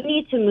 Is we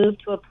need to move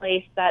to a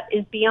place that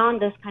is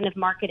beyond this kind of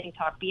marketing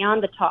talk,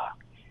 beyond the talk.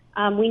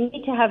 We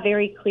need to have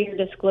very clear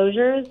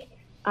disclosures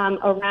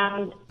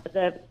around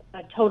the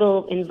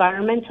total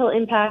environmental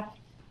impact,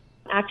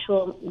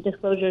 actual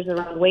disclosures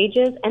around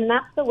wages, and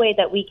that's the way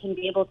that we can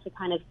be able to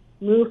kind of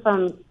move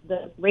from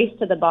the race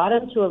to the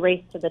bottom to a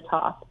race to the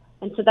top.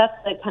 And so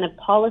that's the kind of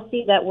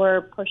policy that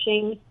we're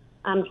pushing,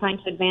 trying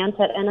to advance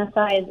at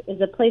NSI,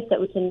 is a place that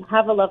we can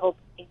have a level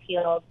playing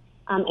field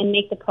and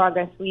make the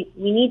progress we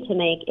need to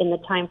make in the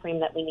time frame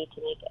that we need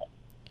to make it.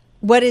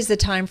 What is the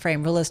time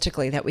frame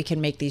realistically that we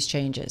can make these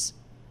changes?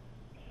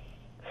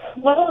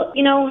 Well,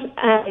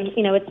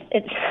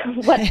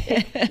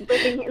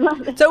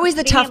 it's always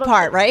the tough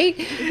part, right?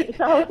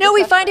 No,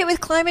 we find it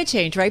with climate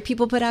change, right?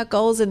 People put out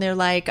goals and they're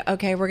like,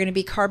 okay, we're going to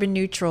be carbon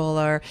neutral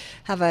or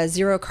have a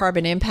zero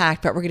carbon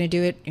impact, but we're going to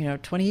do it,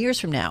 20 years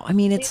from now. I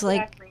mean, it's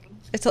exactly.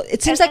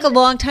 it seems like a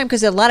long time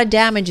because a lot of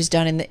damage is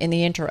done in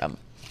the interim.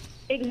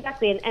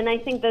 Exactly, and I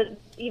think that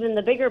even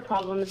the bigger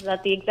problem is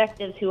that the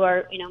executives who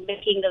are,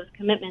 making those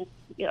commitments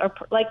are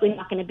likely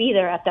not going to be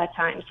there at that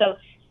time. So,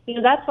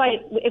 that's why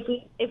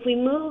if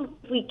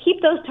we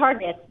keep those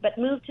targets but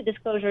move to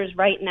disclosures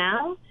right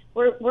now,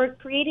 we're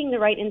creating the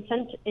right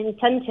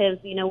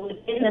incentives,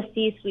 within the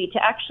C-suite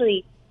to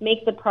actually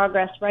make the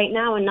progress right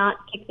now and not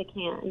kick the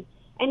can.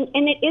 And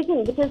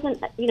this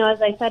isn't,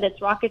 as I said,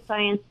 it's rocket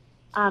science.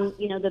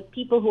 The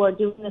people who are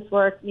doing this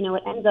work,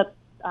 it ends up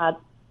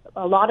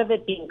a lot of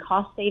it being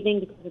cost saving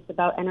because it's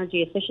about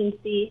energy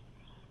efficiency.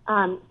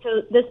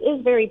 So this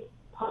is very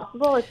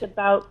possible. It's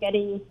about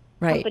getting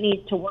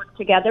companies to work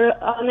together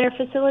on their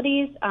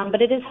facilities,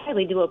 but it is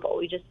highly doable.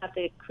 We just have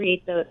to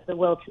create the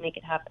will to make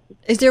it happen.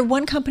 Is there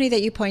one company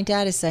that you point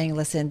out as saying,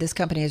 listen, this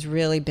company has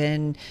really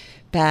been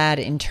bad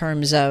in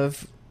terms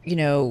of,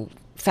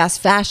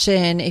 fast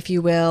fashion, if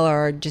you will,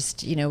 or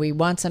just, we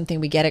want something,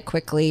 we get it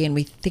quickly, and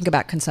we think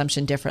about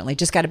consumption differently?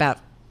 Just got about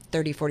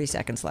 30, 40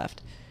 seconds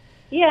left.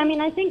 Yeah, I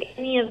mean, I think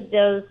any of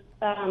those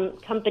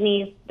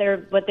companies,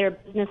 what their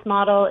business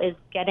model is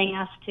getting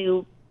us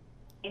to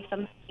buy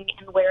something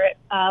and wear it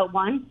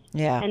once.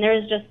 Yeah. And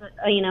there's just,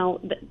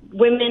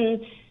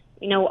 women,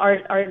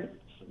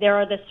 there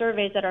are the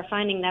surveys that are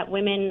finding that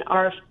women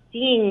are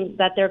seeing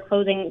that their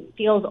clothing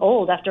feels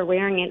old after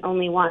wearing it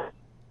only once.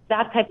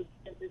 That type of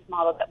business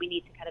model that we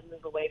need to kind of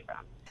move away from.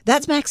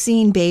 That's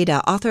Maxine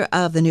Beda, author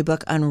of the new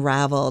book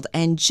Unraveled,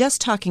 and just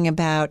talking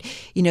about,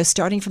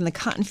 starting from the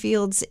cotton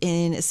fields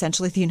in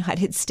essentially the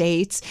United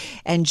States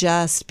and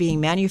just being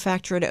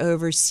manufactured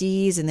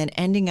overseas and then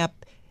ending up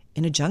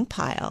in a junk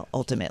pile,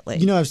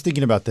 ultimately. I was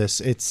thinking about this.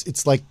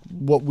 It's like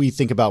what we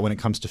think about when it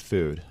comes to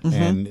food.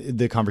 Mm-hmm. And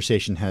the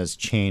conversation has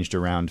changed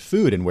around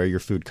food and where your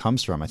food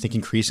comes from. I think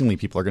increasingly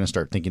people are going to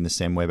start thinking the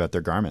same way about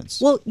their garments.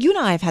 Well, you and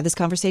I have had this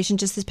conversation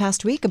just this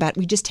past week about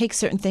we just take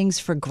certain things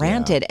for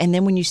granted. Yeah. And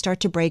then when you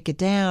start to break it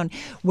down,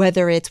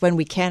 whether it's when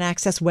we can't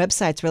access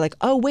websites, we're like,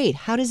 oh, wait,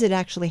 how does it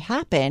actually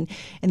happen?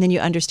 And then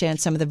you understand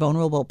some of the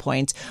vulnerable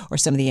points or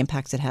some of the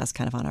impacts it has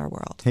kind of on our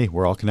world. Hey,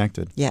 we're all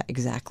connected. Yeah,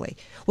 exactly.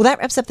 Well, that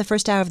wraps up the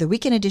first hour of the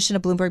weekend edition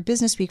of Bloomberg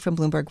Businessweek from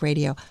Bloomberg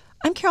Radio.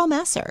 I'm Carol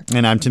Masser.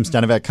 And I'm Tim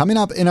Stenivek. Coming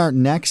up in our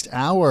next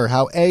hour,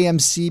 how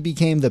AMC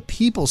became the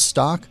people's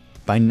stock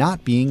by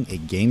not being a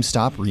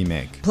GameStop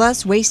remake.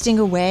 Plus, wasting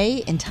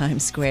away in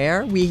Times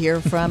Square, we hear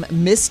from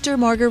Mr.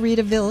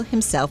 Margaritaville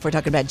himself. We're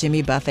talking about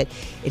Jimmy Buffett.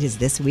 It is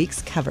this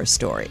week's cover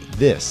story.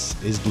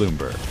 This is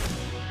Bloomberg.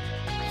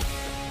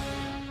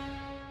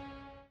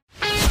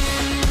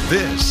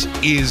 This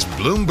is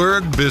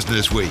Bloomberg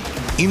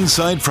Businessweek.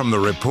 Insight from the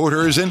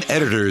reporters and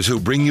editors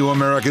who bring you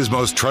America's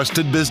most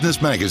trusted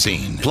business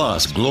magazine.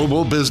 Plus,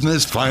 global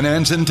business,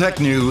 finance, and tech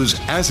news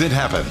as it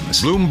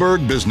happens.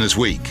 Bloomberg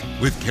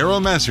Businessweek with Carol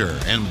Masser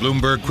and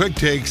Bloomberg Quick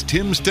Takes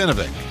Tim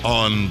Stenivek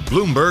on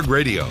Bloomberg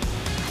Radio.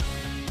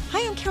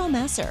 Hi, I'm Carol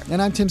Masser.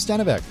 And I'm Tim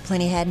Stenivek.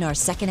 Plenty ahead in our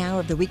second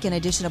hour of the weekend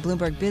edition of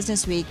Bloomberg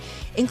Businessweek,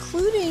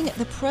 including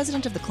the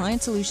president of the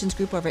Client Solutions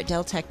Group over at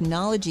Dell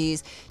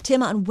Technologies,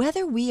 Tim, on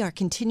whether we are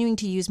continuing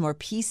to use more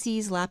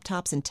PCs,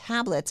 laptops, and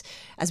tablets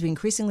as we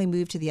increasingly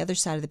move to the other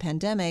side of the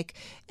pandemic,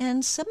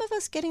 and some of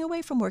us getting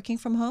away from working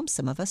from home,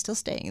 some of us still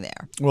staying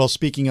there. Well,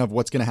 speaking of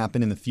what's going to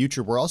happen in the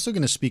future, we're also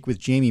going to speak with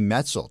Jamie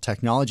Metzl,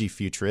 technology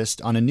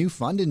futurist, on a new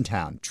fund in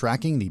town,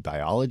 tracking the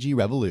biology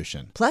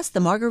revolution. Plus, the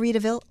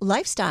Margaritaville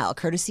lifestyle,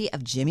 courtesy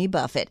of Jimmy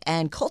Buffett,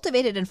 and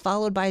cultivated and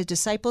followed by his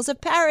disciples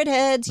of parrot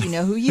heads. You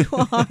know who you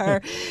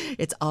are.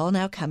 It's all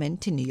now coming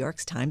to New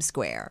York's Times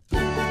Square.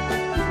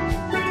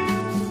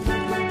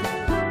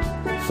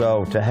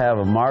 So to have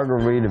a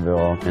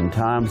Margaritaville in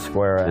Times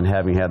Square and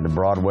having had the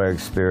Broadway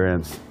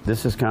experience,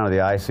 this is kind of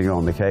the icing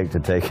on the cake to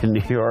take in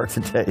New York,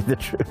 to tell you the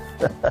truth.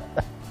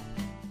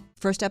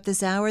 First up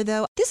this hour,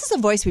 though, this is a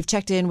voice we've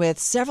checked in with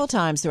several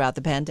times throughout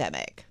the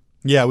pandemic.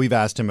 Yeah, we've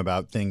asked him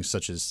about things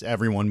such as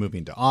everyone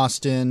moving to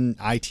Austin,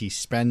 IT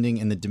spending,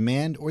 and the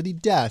demand or the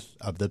death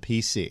of the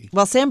PC.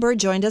 Well, Sam Bird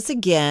joined us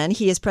again.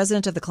 He is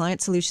president of the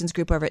Client Solutions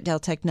Group over at Dell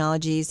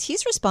Technologies.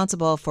 He's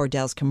responsible for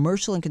Dell's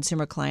commercial and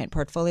consumer client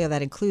portfolio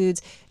that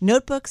includes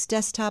notebooks,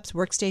 desktops,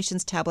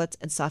 workstations, tablets,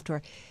 and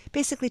software.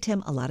 Basically,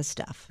 Tim, a lot of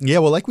stuff. Yeah,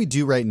 well, like we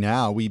do right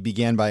now, we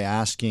began by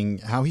asking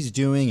how he's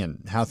doing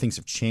and how things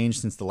have changed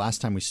since the last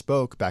time we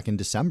spoke back in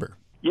December.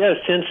 Yeah,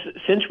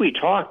 since we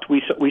talked,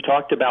 we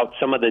talked about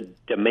some of the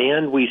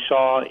demand we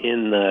saw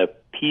in the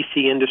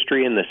PC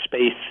industry and the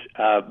space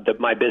that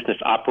my business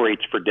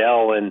operates for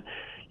Dell, and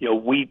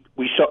we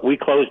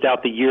closed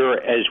out the year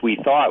as we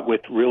thought with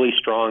really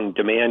strong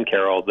demand.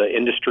 Carol, the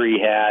industry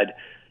had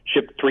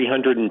shipped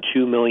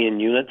 302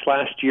 million units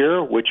last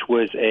year, which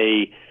was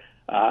a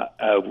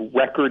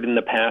record in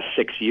the past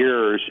 6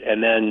 years,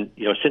 and then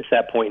since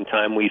that point in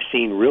time, we've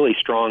seen really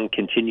strong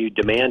continued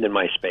demand in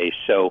my space.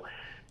 So.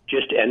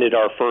 Just ended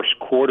our first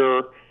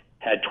quarter,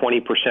 had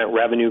 20%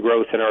 revenue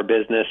growth in our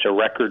business, a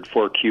record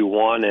for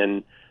Q1,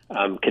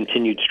 and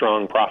continued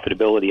strong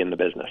profitability in the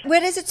business.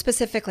 What is it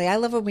specifically? I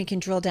love when we can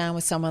drill down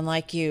with someone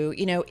like you.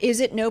 Is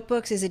it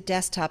notebooks? Is it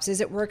desktops? Is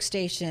it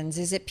workstations?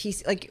 Is it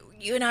PC? Like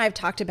you and I have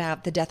talked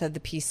about the death of the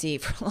PC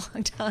for a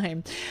long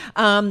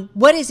time.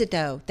 What is it,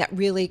 though, that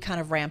really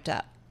kind of ramped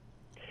up?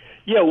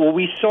 Yeah, well,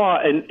 we saw,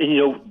 and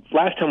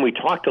last time we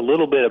talked a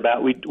little bit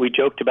about, we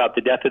joked about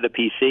the death of the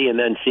PC, and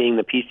then seeing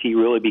the PC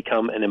really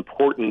become an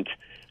important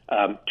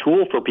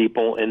tool for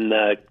people in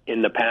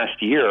the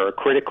past year,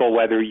 critical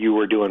whether you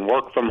were doing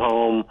work from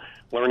home,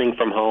 learning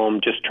from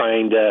home, just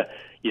trying to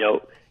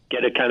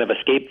get a kind of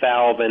escape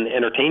valve and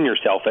entertain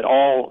yourself. It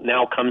all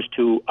now comes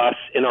to us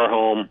in our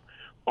home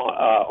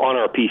on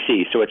our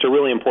PC, so it's a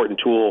really important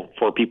tool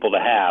for people to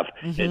have.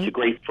 Mm-hmm. It's a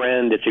great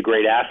friend, it's a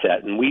great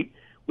asset, and we've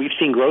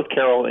seen growth,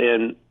 Carol,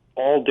 in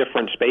all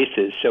different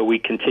spaces. So we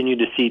continue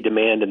to see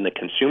demand in the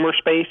consumer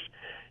space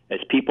as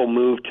people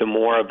move to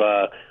more of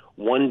a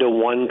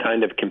one-to-one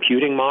kind of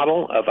computing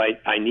model of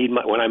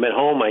when I'm at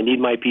home, I need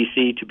my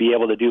PC to be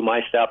able to do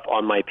my stuff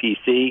on my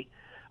PC.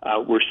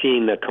 We're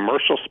seeing the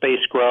commercial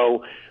space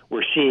grow.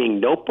 We're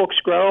seeing notebooks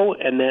grow.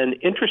 And then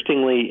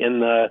interestingly, in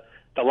the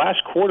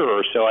last quarter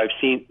or so,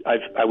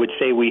 I would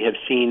say we have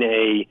seen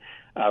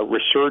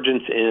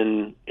resurgence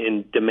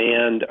in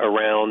demand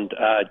around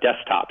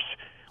desktops.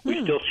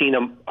 We've still seen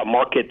a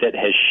market that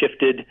has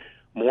shifted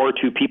more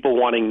to people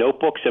wanting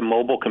notebooks and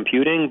mobile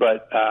computing,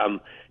 but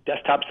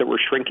desktops that were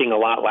shrinking a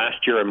lot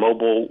last year and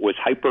mobile was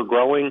hyper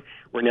growing.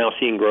 We're now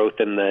seeing growth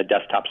in the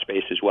desktop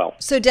space as well.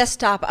 So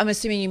desktop, I'm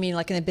assuming you mean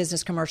like in the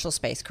business commercial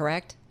space,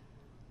 correct?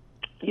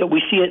 Yeah,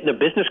 we see it in the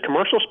business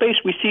commercial space.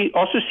 We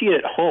also see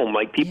it at home.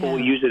 Like people will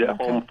use it at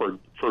home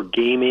for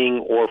gaming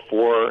or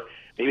for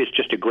maybe it's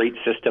just a great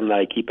system that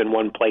I keep in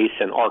one place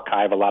and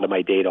archive a lot of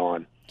my data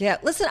on. Yeah,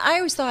 listen, I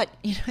always thought,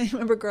 I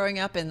remember growing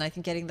up and I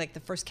think getting like the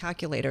first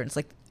calculator, and it's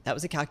like, that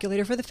was a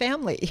calculator for the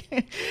family.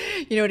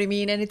 You know what I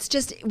mean? And it's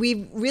just,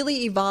 we've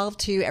really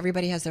evolved to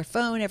everybody has their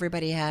phone,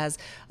 everybody has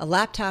a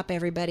laptop,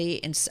 everybody,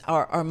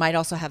 or might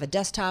also have a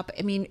desktop.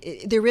 I mean,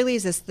 there really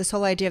is this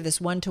whole idea of this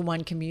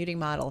one-to-one computing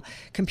model,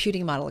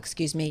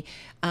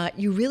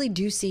 you really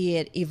do see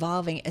it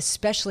evolving,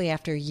 especially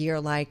after a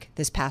year like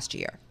this past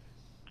year.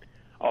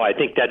 Oh, I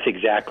think that's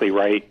exactly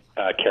right,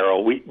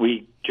 Carol.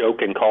 We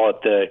joke and call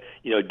it the,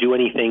 do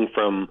anything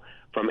from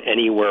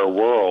anywhere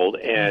world.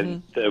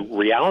 And the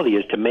reality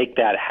is to make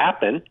that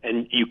happen,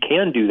 and you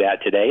can do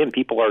that today, and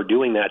people are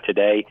doing that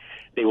today.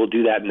 They will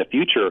do that in the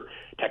future.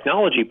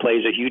 Technology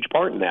plays a huge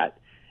part in that.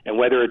 And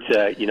whether it's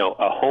a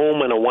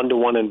home and a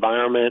one-to-one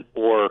environment,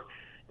 or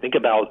think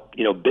about,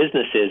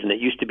 businesses, and it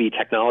used to be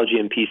technology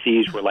and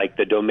PCs were like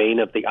the domain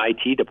of the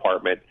IT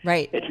department.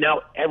 Right. It's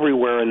now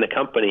everywhere in the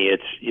company.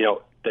 It's,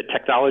 the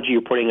technology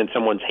you're putting in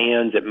someone's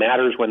hands, it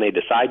matters when they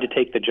decide to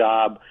take the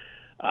job.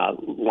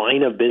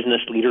 Line of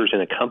business leaders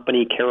in a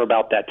company care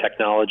about that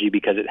technology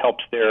because it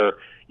helps their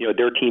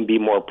team be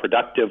more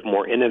productive,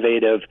 more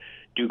innovative,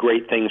 do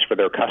great things for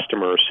their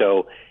customers.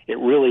 So it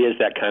really is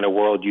that kind of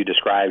world you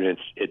described. And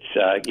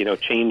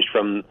it's changed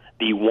from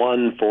the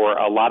one for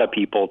a lot of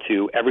people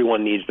to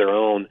everyone needs their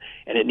own,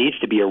 and it needs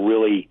to be a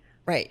really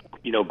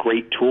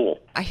great tool.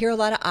 I hear a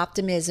lot of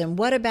optimism.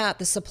 What about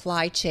the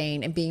supply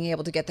chain and being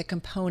able to get the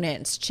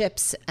components,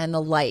 chips, and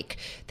the like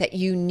that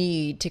you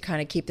need to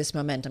kind of keep this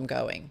momentum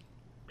going?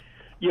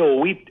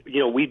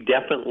 We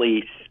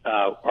definitely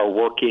are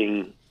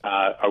working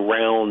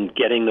around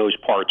getting those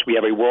parts. We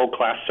have a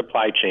world-class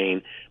supply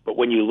chain, but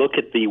when you look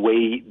at the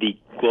way the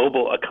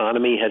global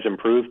economy has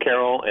improved,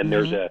 Carol, and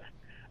there's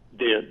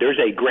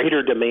a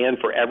greater demand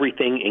for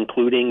everything,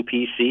 including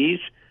PCs.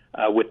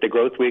 With the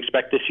growth we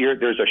expect this year,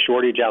 there's a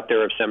shortage out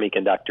there of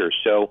semiconductors.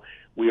 So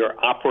we are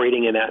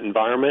operating in that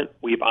environment.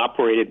 We've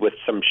operated with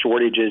some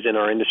shortages in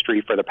our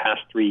industry for the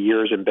past 3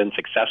 years and been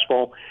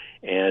successful.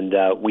 And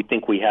we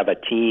think we have a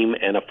team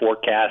and a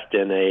forecast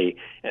and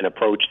an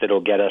approach that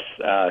will get us,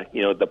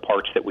 the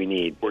parts that we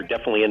need. We're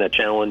definitely in a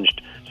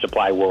challenged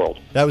supply world.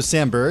 That was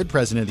Sam Bird,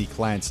 president of the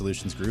Client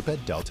Solutions Group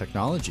at Dell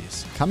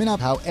Technologies. Coming up,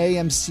 how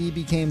AMC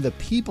became the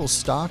people's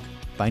stock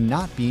by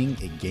not being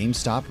a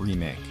GameStop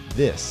remake.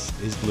 This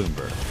is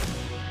Bloomberg.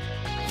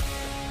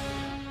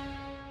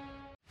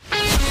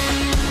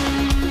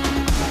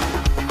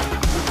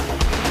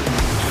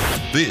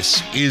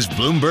 This is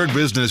Bloomberg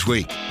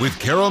Businessweek with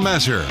Carol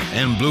Massar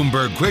and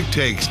Bloomberg Quick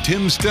Takes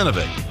Tim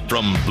Stenovic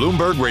from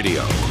Bloomberg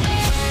Radio.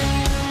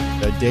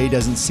 A day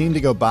doesn't seem to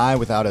go by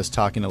without us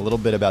talking a little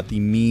bit about the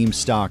meme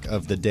stock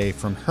of the day,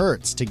 from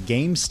Hertz to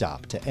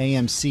GameStop to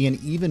AMC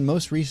and even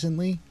most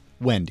recently,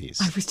 Wendy's.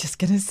 I was just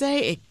going to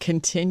say, it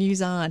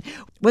continues on.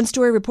 One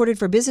story reported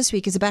for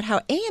Businessweek is about how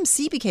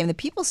AMC became the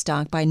people's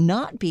stock by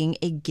not being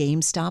a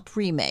GameStop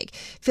remake.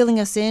 Filling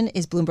us in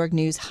is Bloomberg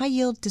News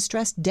high-yield,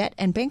 distressed debt,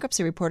 and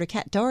bankruptcy reporter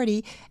Kat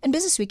Doherty and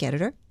Businessweek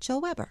editor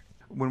Joel Weber.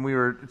 When we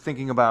were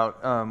thinking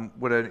about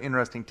what an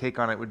interesting take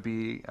on it would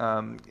be,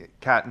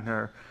 Kat and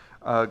her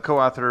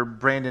co-author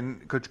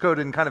Brandon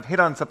Kochkoden kind of hit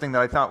on something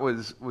that I thought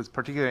was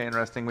particularly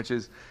interesting, which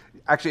is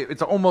actually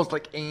it's almost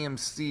like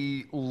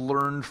AMC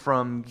learned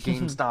from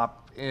GameStop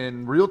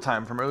in real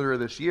time from earlier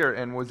this year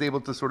and was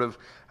able to sort of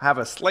have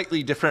a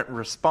slightly different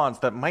response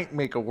that might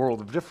make a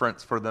world of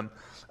difference for them.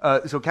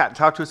 So Kat,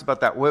 talk to us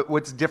about that.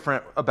 What's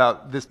different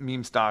about this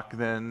meme stock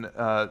than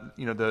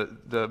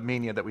the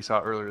mania that we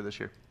saw earlier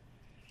this year?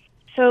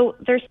 So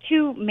there's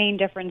two main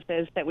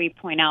differences that we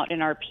point out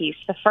in our piece.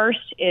 The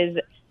first is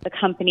the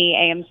company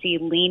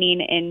AMC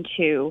leaning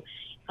into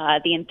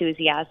the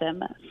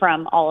enthusiasm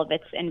from all of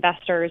its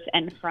investors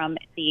and from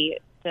the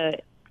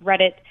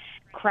Reddit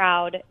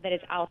crowd that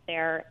is out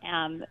there,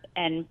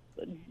 and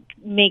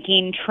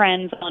making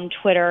trends on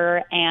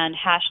Twitter and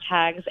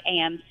hashtags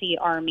AMC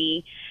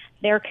Army.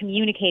 They're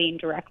communicating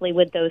directly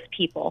with those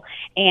people,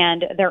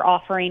 and they're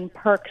offering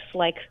perks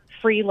like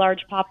free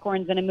large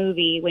popcorns in a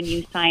movie when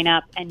you sign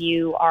up and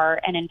you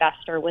are an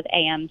investor with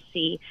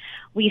AMC.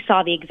 We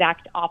saw the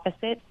exact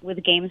opposite with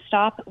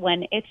GameStop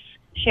when its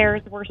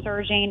shares were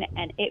surging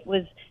and it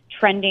was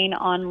trending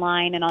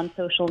online and on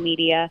social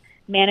media.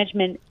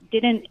 Management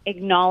didn't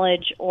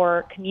acknowledge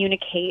or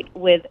communicate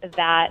with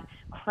that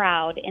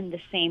crowd in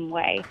the same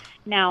way.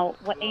 Now,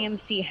 what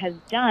AMC has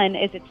done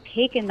is it's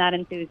taken that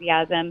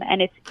enthusiasm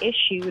and it's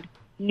issued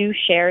new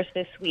shares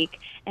this week.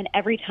 And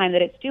every time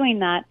that it's doing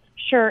that,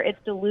 sure, it's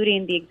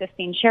diluting the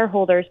existing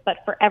shareholders, but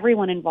for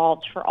everyone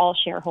involved, for all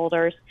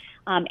shareholders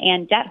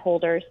and debt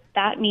holders,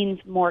 that means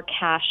more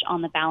cash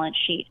on the balance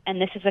sheet.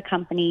 And this is a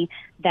company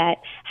that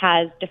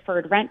has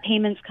deferred rent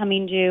payments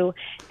coming due.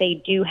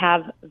 They do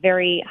have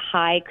very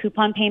high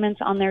coupon payments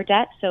on their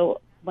debt.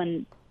 So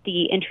when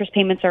the interest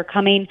payments are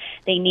coming,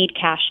 they need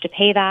cash to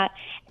pay that.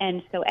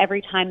 And so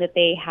every time that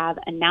they have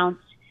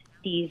announced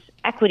these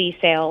equity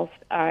sales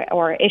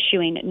or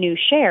issuing new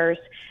shares,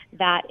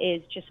 that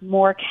is just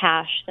more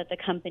cash that the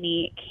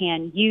company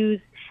can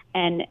use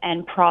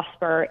and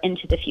prosper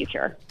into the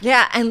future.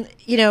 Yeah, and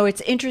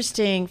it's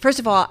interesting. First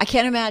of all, I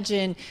can't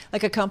imagine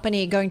like a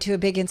company going to a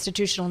big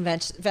institutional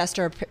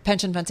investor or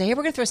pension fund say, "Hey,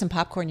 we're going to throw some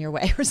popcorn your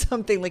way" or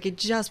something. Like, it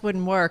just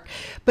wouldn't work.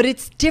 But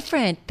it's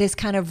different, this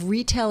kind of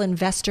retail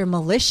investor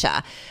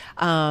militia,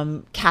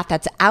 Kat,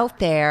 that's out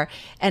there,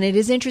 and it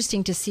is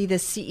interesting to see the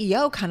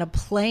CEO kind of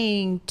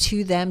playing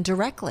to them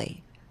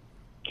directly.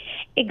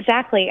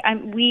 Exactly.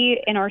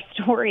 We, in our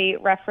story,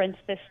 referenced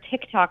this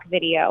TikTok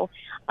video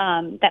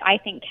that I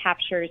think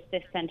captures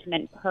this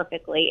sentiment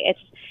perfectly. It's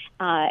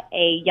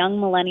a young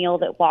millennial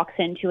that walks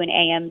into an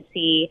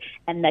AMC,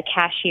 and the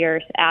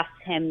cashier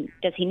asks him,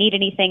 does he need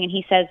anything? And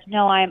he says,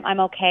 no, I'm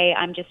okay.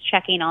 I'm just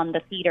checking on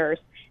the theaters.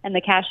 And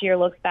the cashier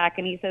looks back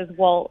and he says,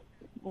 well,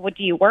 what,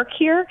 do you work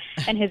here?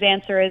 And his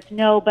answer is,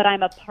 no, but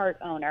I'm a part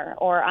owner,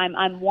 or I'm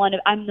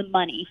the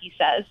money, he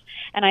says.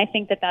 And I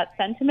think that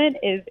sentiment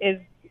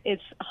is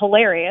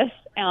hilarious,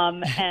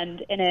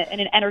 and in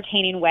an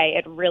entertaining way,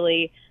 it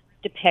really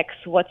depicts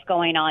what's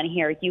going on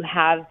here. You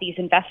have these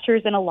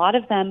investors, and a lot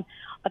of them,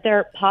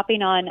 they're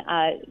popping on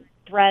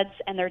threads,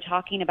 and they're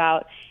talking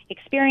about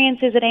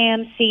experiences at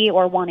AMC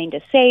or wanting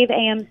to save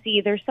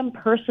AMC. There's some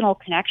personal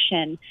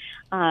connection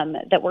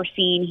that we're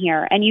seeing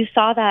here, and you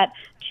saw that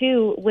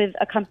too with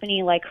a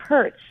company like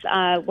Hertz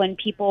when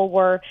people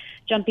were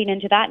jumping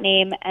into that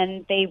name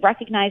and they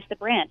recognized the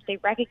brand, they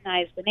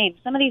recognized the name.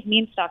 Some of these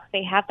meme stocks,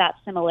 they have that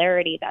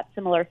similarity, that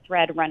similar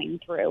thread running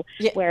through,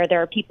 where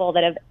there are people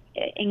that have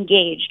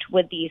engaged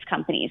with these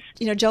companies.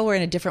 Joel, we're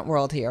in a different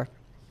world here.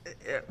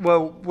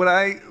 Well, what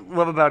I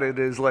love about it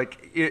is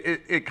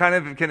it kind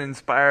of can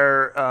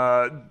inspire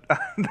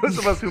those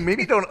of us who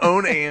maybe don't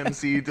own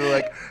AMC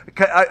to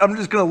I'm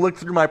just going to look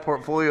through my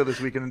portfolio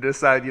this weekend and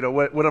decide,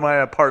 what am I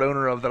a part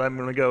owner of that I'm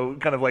going to go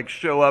kind of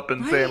show up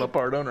and say I'm a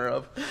part owner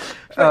of.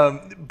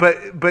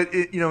 But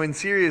in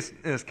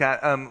seriousness, Kat,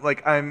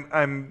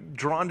 I'm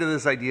drawn to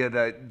this idea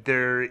that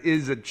there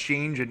is a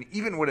change in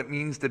even what it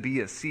means to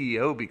be a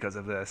CEO because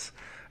of this,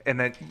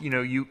 and that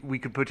we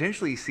could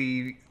potentially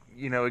see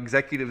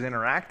executives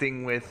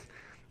interacting with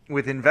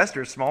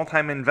investors,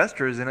 small-time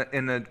investors,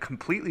 in a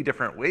completely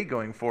different way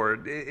going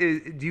forward.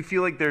 Do you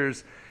feel like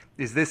is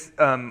this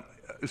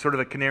sort of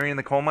a canary in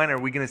the coal mine? Are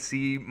we going to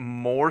see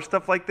more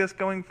stuff like this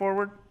going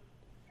forward?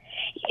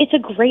 It's a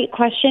great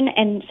question,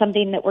 and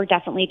something that we're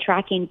definitely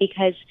tracking,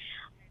 because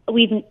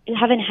we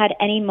haven't had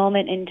any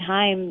moment in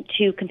time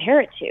to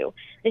compare it to.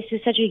 This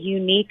is such a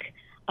unique,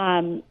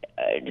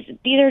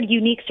 these are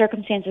unique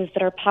circumstances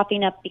that are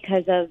popping up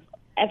because of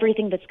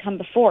everything that's come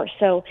before.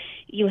 So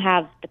you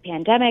have the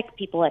pandemic,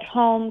 people at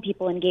home,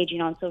 people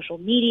engaging on social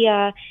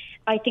media.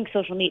 I think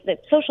social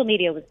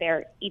media was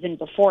there even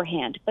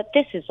beforehand, but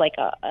this is like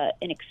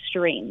an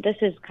extreme. This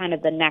is kind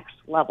of the next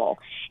level.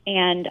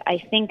 And I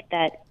think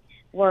that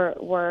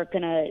we're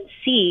going to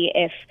see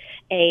if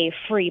a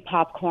free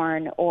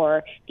popcorn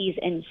or these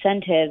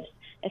incentives,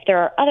 if there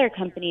are other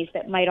companies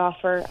that might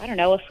offer, I don't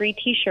know, a free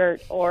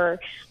T-shirt or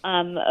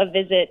a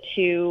visit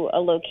to a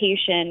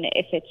location,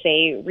 if it's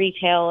a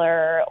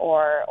retailer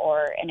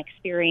or an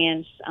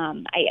experience.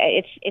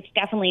 It's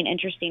definitely an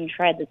interesting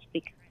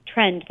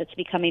trend that's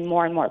becoming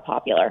more and more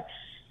popular.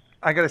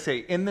 I got to say,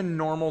 in the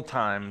normal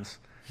times,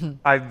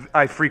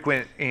 I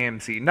frequent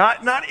AMC,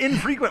 not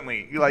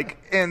infrequently,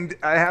 and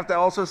I have to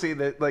also say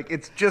that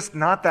it's just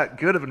not that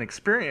good of an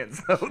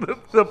experience.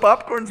 The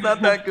popcorn's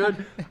not that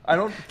good. I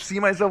don't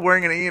see myself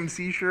wearing an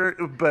AMC shirt,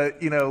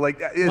 but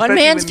one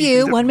man's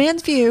view.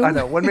 I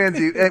know, one man's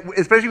view,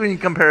 especially when you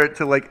compare it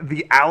to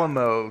the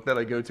Alamo that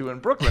I go to in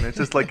Brooklyn. It's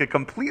just a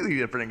completely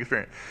different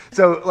experience.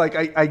 So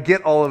I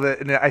get all of it,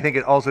 and I think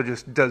it also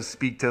just does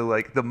speak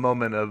to the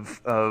moment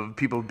of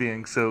people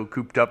being so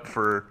cooped up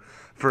for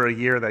a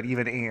year that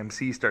even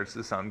AMC starts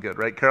to sound good,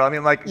 right, Carol? I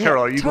mean,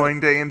 Carol, are you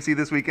going to AMC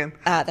this weekend?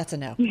 That's a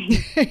no.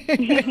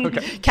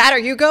 Okay. Kat, are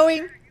you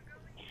going?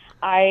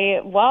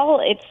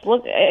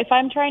 If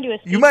I'm trying to,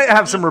 you might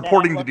have some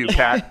reporting to do,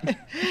 Kat.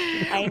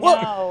 I know.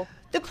 Well,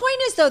 the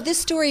point is, though, this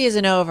story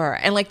isn't over.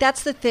 And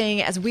that's the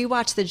thing, as we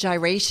watch the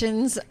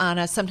gyrations on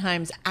a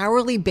sometimes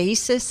hourly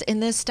basis in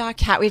this stock,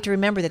 Kat, we have to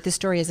remember that this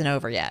story isn't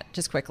over yet,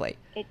 just quickly.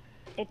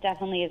 It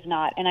definitely is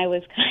not. And I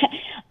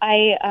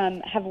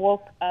have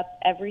woke up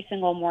every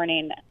single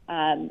morning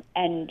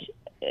and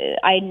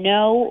I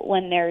know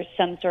when there's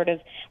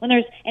when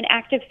there's an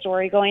active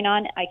story going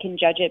on, I can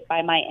judge it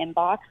by my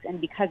inbox.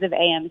 And because of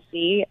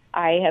AMC,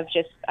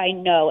 I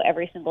know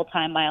every single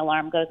time my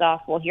alarm goes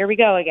off, well, here we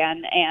go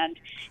again. And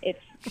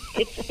it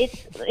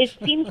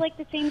seems like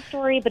the same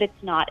story, but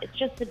it's not. It's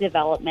just the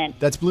development.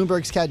 That's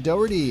Bloomberg's Kat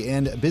Doherty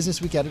and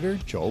Businessweek editor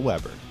Joel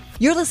Weber.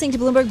 You're listening to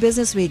Bloomberg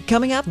Business Week.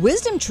 Coming up,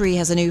 Wisdom Tree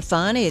has a new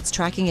fund. It's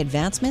tracking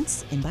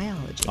advancements in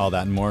biology. All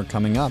that and more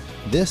coming up.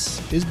 This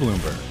is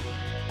Bloomberg.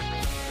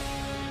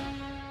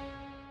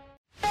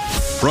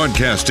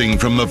 Broadcasting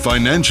from the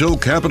financial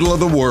capital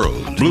of the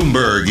world,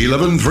 Bloomberg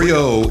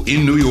 1130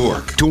 in New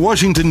York. To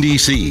Washington,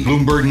 D.C.,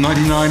 Bloomberg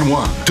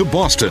 99.1. To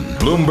Boston,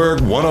 Bloomberg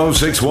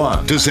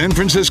 106.1. To San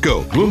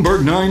Francisco,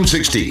 Bloomberg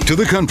 960. To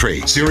the country,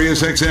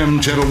 Sirius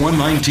XM Channel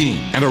 119.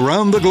 And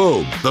around the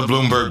globe, the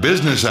Bloomberg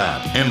Business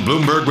app and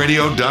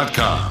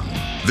BloombergRadio.com.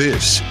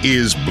 This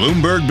is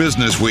Bloomberg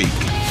Business Week.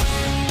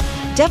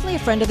 Definitely a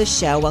friend of the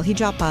show. Well, he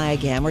dropped by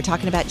again. We're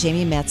talking about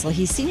Jamie Metzl.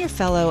 He's senior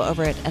fellow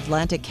over at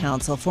Atlantic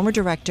Council, former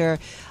director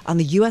on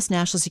the U.S.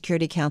 National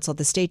Security Council,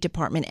 the State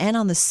Department, and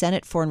on the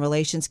Senate Foreign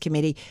Relations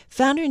Committee,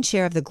 founder and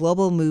chair of the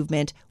global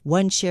movement,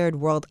 One Shared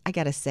World. I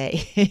got to say,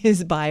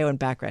 his bio and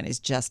background is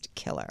just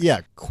killer.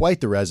 Yeah,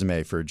 quite the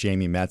resume for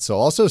Jamie Metzl.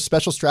 Also,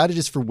 special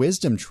strategist for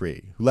Wisdom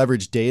Tree, who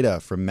leveraged data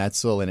from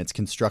Metzl and its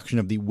construction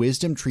of the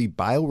Wisdom Tree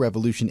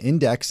Biorevolution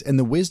Index and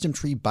the Wisdom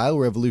Tree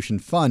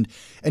Biorevolution Fund,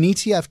 an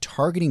ETF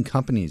targeting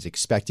companies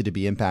expected to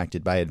be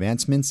impacted by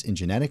advancements in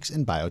genetics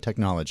and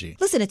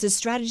biotechnology. Listen, it's a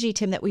strategy,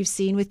 Tim, that we've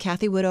seen with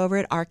Kathy Wood over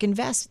at ARK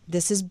Invest.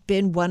 This has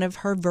been one of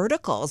her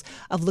verticals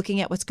of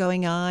looking at what's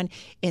going on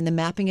in the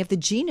mapping of the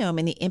genome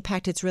and the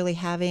impact it's really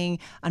having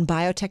on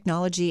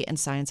biotechnology and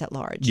science at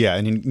large. Yeah,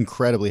 an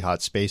incredibly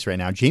hot space right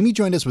now. Jamie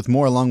joined us with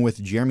more along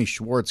with Jeremy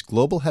Schwartz,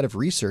 Global Head of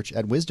Research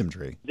at Wisdom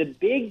Tree. The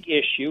big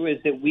issue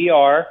is that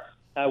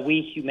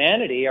we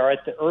humanity are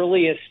at the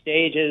earliest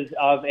stages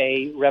of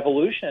a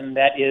revolution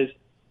that is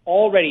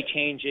already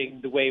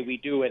changing the way we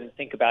do and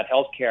think about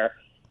healthcare.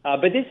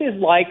 But this is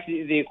like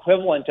the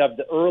equivalent of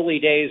the early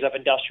days of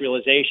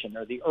industrialization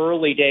or the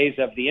early days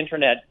of the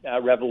internet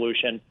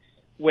revolution,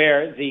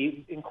 where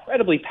the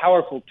incredibly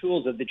powerful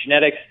tools of the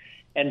genetics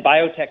and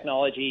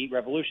biotechnology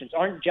revolutions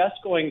aren't just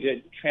going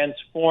to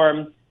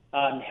transform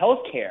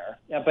healthcare,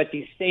 but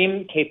these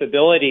same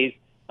capabilities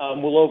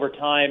will over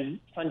time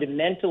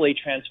fundamentally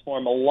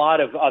transform a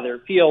lot of other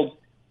fields,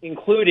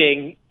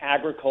 including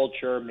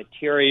agriculture,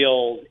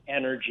 materials,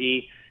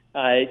 energy,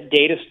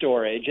 data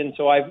storage. And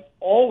so I've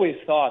always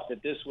thought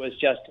that this was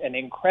just an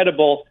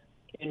incredible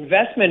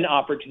investment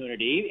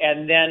opportunity.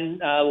 And then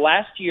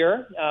last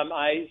year,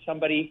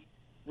 somebody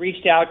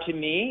reached out to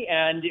me,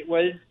 and it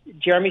was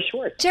Jeremy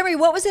Schwartz. Jeremy,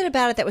 what was it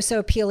about it that was so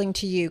appealing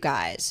to you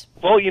guys?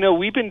 Well,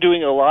 we've been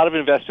doing a lot of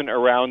investment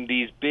around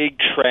these big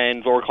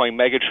trends, what we're calling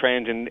mega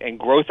trends and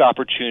growth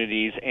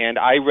opportunities. And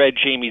I read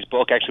Jamie's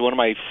book. Actually, one of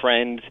my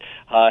friends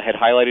had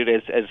highlighted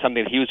it as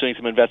something that he was doing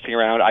some investing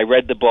around. I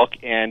read the book,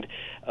 and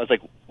I was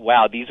like,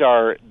 wow, these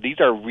are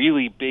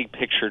really big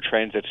picture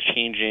trends that's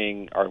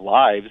changing our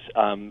lives.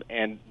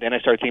 And then I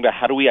started thinking about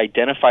how do we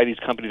identify these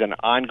companies on an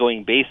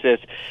ongoing basis.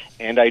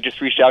 And I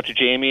just reached out to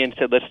Jamie and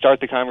said, let's start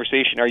the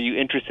conversation. Are you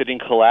interested in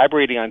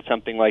collaborating on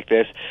something like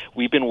this?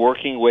 We've been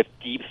working with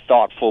deep,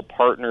 thoughtful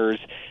partners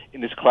in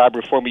this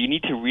collaborative form, but you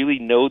need to really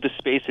know the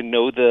space and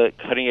know the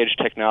cutting-edge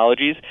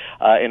technologies.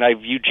 And I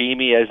view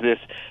Jamie as this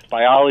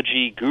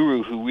biology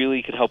guru who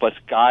really could help us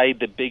guide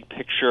the big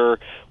picture.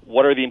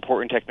 What are the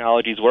important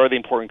technologies? What are the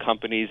important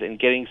companies? And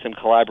getting some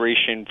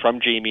collaboration from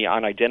Jamie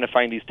on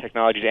identifying these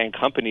technologies and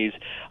companies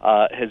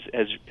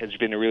has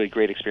been a really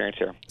great experience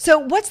here. So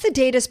what's the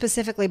data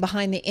specifically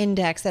behind the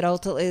index that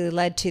ultimately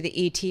led to the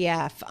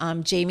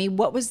ETF? Jamie,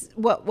 what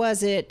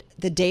was it,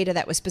 the data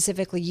that was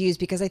specifically used?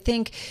 Because I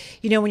think,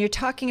 when you're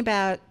talking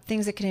about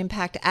things that can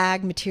impact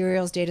ag,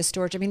 materials, data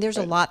storage, there's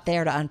a lot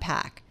there to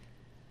unpack.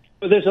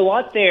 Well, there's a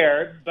lot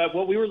there, but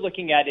what we were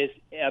looking at is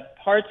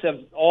parts of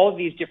all of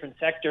these different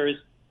sectors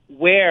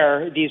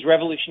where these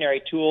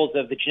revolutionary tools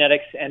of the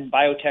genetics and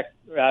biotech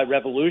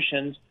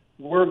revolutions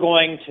were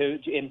going to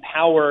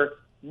empower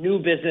new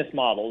business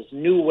models,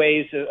 new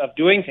ways of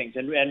doing things.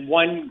 And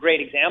one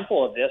great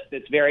example of this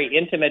that's very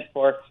intimate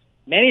for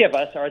many of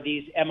us are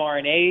these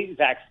mRNA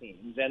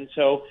vaccines. And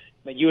so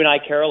you and I,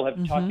 Carol,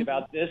 have talked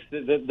about this,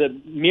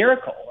 the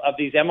miracle of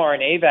these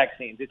mRNA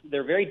vaccines.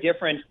 They're very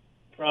different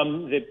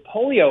from the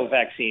polio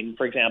vaccine,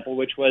 for example,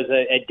 which was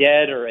a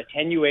dead or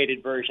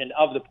attenuated version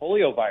of the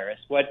polio virus.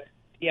 What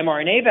the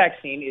mRNA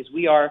vaccine is,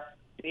 we are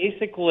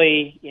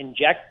basically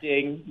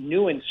injecting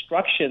new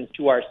instructions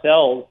to our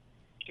cells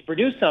to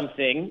produce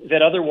something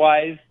that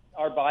otherwise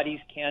our bodies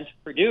can't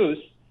produce,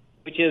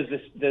 which is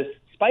this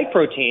spike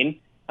protein,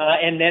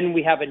 and then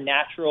we have a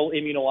natural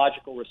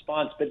immunological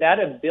response. But that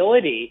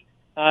ability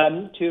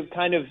to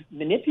kind of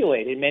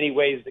manipulate, in many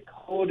ways, the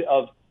code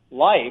of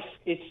life,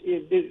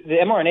 the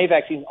mRNA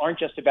vaccines aren't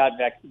just about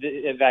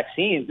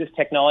vaccines. This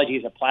technology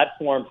is a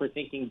platform for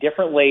thinking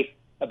differently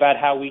about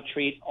how we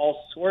treat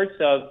all sorts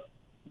of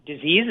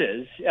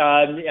diseases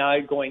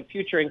going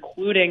future,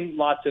 including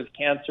lots of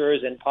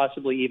cancers and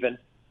possibly even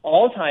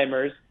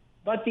Alzheimer's,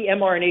 but the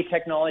mRNA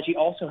technology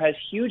also has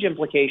huge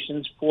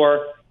implications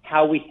for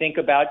how we think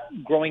about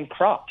growing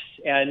crops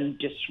and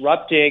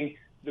disrupting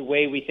the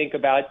way we think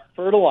about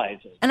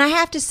fertilizer. And I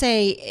have to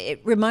say, it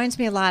reminds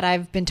me a lot.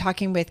 I've been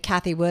talking with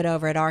Kathy Wood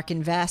over at ARK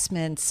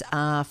Investments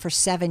for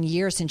 7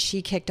 years since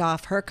she kicked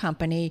off her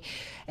company,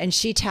 and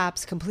she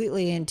taps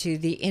completely into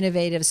the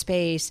innovative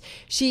space.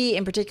 She,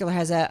 in particular,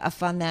 has a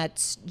fund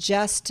that's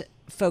just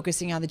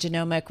focusing on the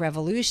genomic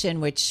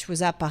revolution, which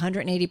was up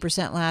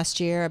 180%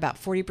 last year, about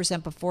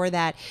 40% before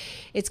that.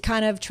 It's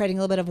kind of treading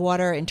a little bit of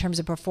water in terms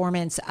of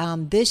performance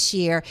this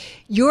year.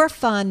 Your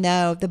fund,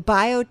 though, the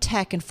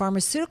biotech and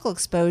pharmaceutical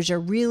exposure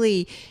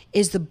really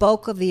is the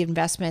bulk of the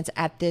investments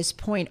at this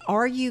point.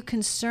 Are you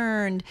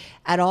concerned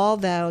at all,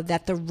 though,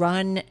 that the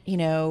run,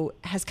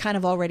 has kind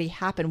of already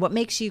happened? What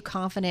makes you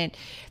confident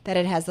that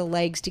it has the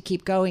legs to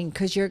keep going?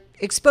 Because your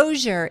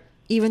exposure,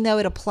 even though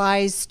it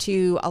applies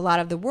to a lot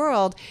of the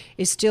world,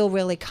 is still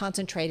really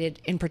concentrated,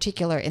 in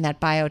particular, in that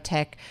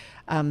biotech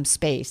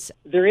space.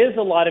 There is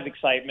a lot of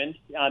excitement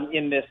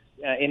in this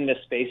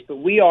space, but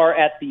we are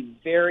at the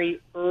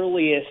very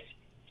earliest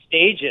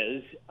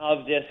stages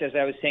of this, as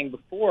I was saying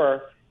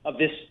before, of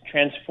this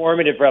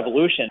transformative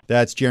revolution.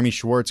 That's Jeremy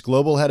Schwartz,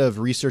 Global Head of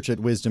Research at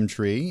Wisdom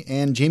Tree,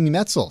 and Jamie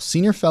Metzel,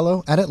 Senior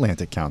Fellow at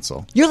Atlantic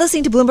Council. You're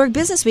listening to Bloomberg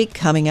Businessweek.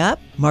 Coming up,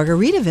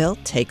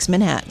 Margaritaville takes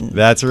Manhattan.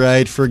 That's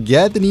right.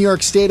 Forget the New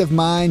York state of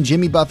mind.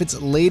 Jimmy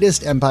Buffett's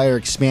latest empire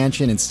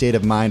expansion and state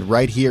of mind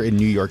right here in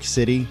New York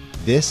City.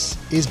 This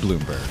is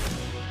Bloomberg.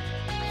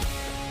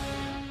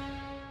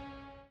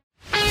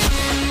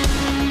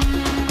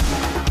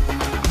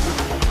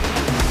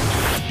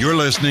 You're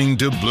listening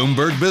to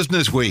Bloomberg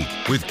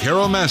Businessweek with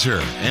Carol Messer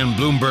and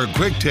Bloomberg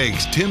Quick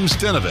Takes Tim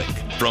Stenovic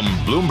from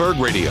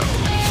Bloomberg Radio.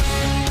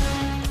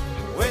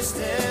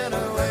 Wasting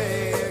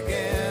away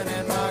again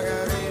in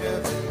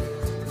Margaritaville,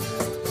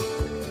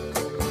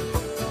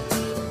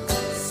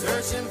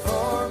 searching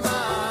for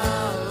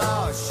my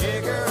lost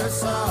sugar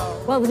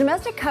salt. Well, the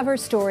domestic cover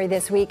story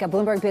this week of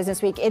Bloomberg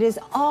Businessweek, it is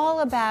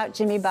all about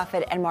Jimmy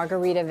Buffett and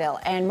Margaritaville.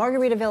 And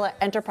Margaritaville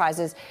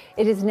Enterprises,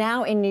 it is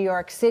now in New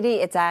York City.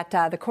 It's at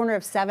the corner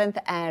of 7th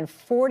and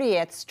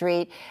 40th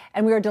Street.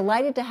 And we are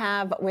delighted to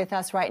have with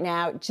us right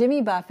now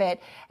Jimmy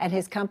Buffett and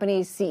his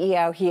company's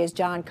CEO. He is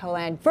John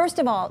Colan. First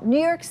of all, New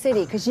York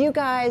City, because you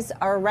guys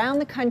are around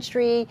the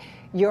country.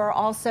 You're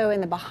also in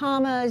the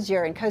Bahamas.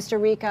 You're in Costa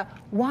Rica.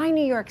 Why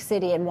New York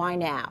City and why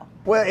now?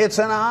 Well, it's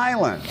an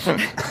island.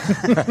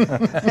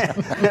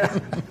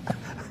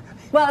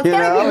 Well, it's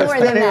got to be more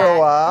than that. A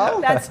while.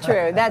 That's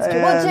true. That's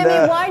true. Well,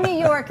 Jimmy, why New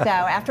York, though?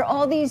 After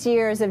all these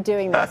years of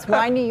doing this,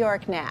 why New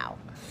York now?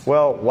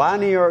 Well, why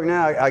New York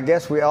now? I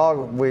guess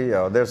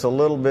there's a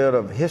little bit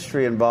of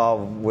history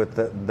involved with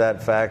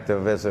that fact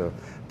of, as a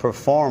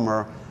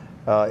performer,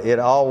 it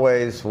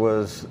always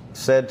was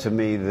said to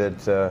me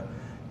that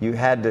you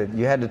had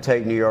to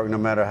take New York no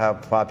matter how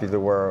popular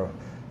we were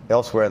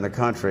elsewhere in the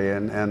country,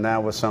 and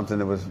that was something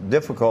that was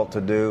difficult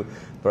to do,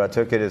 but I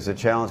took it as a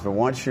challenge. But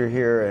once you're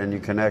here and you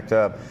connect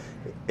up,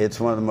 it's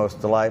one of the most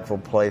delightful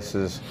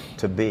places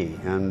to be.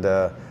 And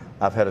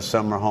I've had a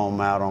summer home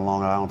out on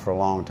Long Island for a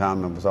long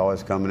time and was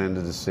always coming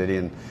into the city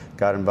and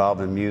got involved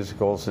in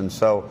musicals. And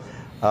so,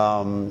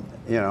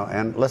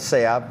 and let's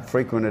say I've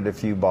frequented a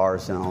few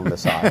bars on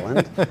this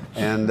island.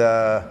 And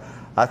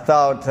I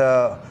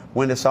thought,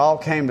 when this all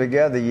came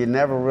together, you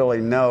never really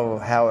know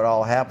how it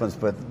all happens,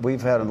 but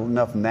we've had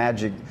enough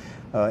magic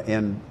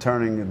in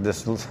turning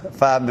this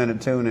 5-minute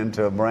tune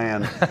into a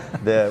brand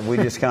that we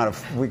just kind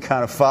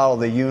of follow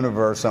the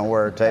universe on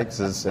where it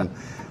takes us, and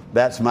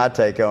that's my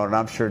take on it.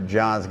 I'm sure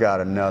John's got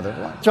another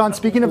one. John,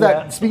 speaking of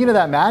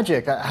that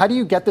magic, how do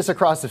you get this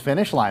across the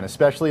finish line,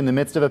 especially in the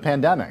midst of a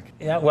pandemic?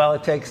 Yeah, well,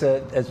 it takes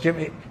as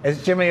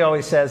Jimmy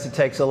always says, it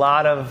takes a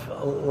lot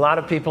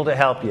of people to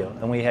help you,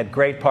 and we had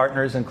great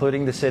partners,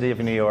 including the city of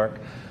New York.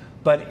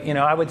 But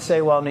I would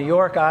say, while New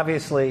York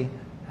obviously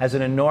has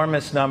an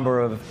enormous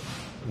number of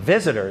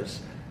visitors,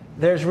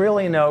 there's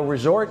really no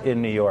resort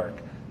in New York.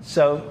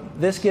 So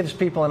this gives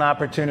people an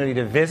opportunity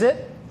to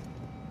visit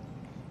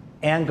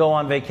and go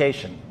on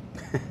vacation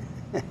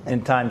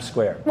in Times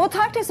Square. Well,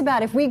 talk to us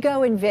about if we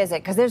go and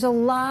visit, because there's a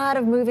lot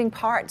of moving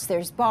parts.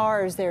 There's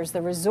bars, there's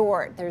the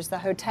resort, there's the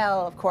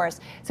hotel, of course.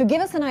 So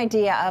give us an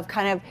idea of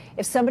kind of,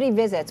 if somebody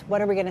visits, what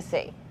are we going to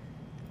see?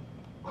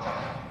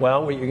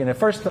 Well, you're going to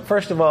first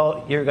of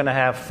all, you're going to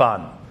have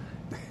fun.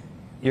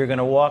 You're going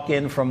to walk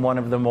in from one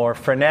of the more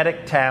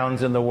frenetic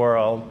towns in the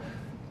world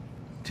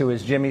to,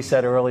 as Jimmy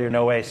said earlier, an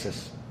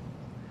oasis.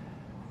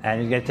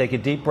 And you're going to take a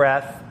deep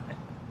breath,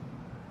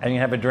 and you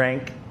have a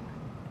drink,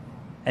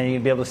 and you're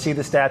going to be able to see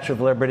the Statue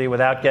of Liberty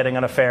without getting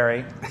on a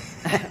ferry,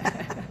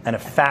 and a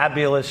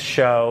fabulous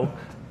show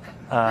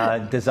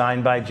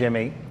designed by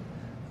Jimmy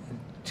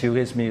to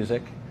his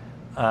music.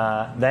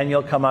 Then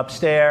you'll come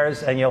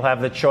upstairs, and you'll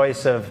have the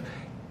choice of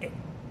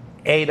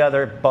 8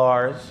 other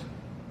bars,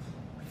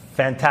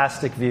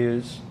 fantastic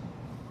views.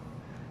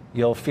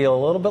 You'll feel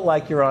a little bit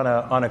like you're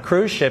on a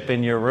cruise ship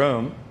in your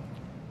room,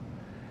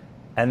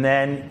 and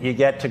then you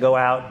get to go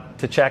out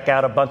to check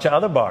out a bunch of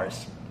other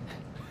bars.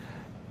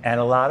 and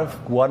a lot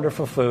of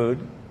wonderful food,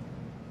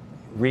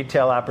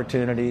 retail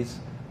opportunities,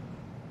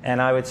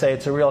 and I would say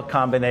it's a real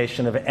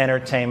combination of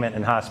entertainment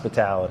and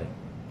hospitality.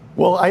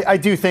 Well, I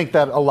do think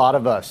that a lot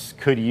of us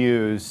could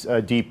use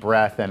a deep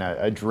breath and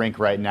a drink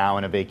right now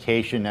and a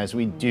vacation as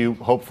we do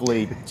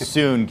hopefully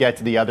soon get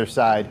to the other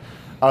side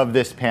of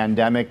this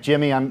pandemic.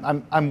 Jimmy,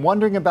 I'm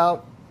wondering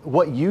about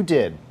what you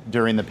did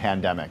during the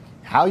pandemic,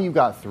 how you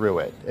got through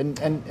it,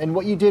 and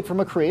what you did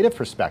from a creative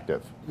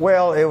perspective.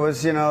 Well, it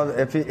was,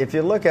 if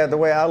you look at the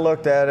way I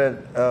looked at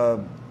it,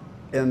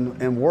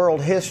 in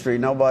world history,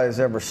 nobody's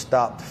ever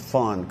stopped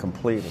fun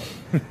completely.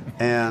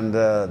 And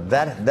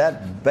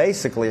that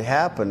basically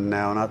happened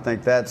now, and I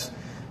think that's,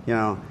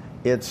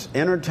 it's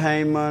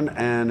entertainment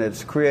and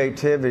it's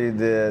creativity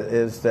that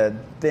is that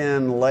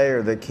thin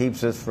layer that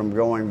keeps us from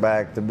going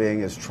back to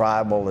being as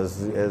tribal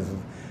as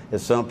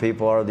some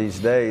people are these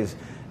days.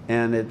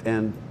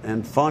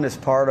 And fun is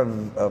part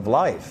of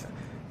life.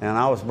 And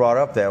I was brought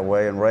up that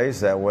way and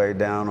raised that way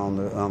down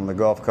on the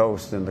Gulf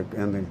Coast and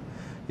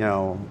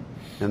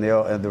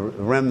the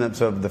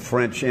remnants of the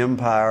French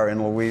Empire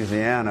in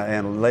Louisiana.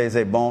 And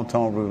laissez bon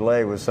temps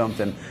roulé was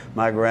something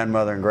my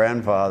grandmother and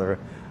grandfather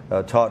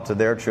taught to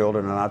their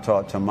children, and I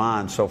taught to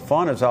mine. So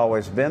fun has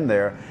always been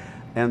there.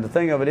 And the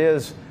thing of it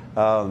is,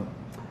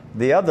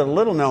 the other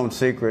little-known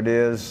secret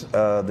is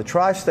the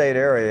tri-state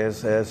area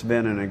has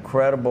been an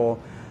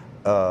incredible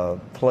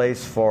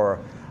place for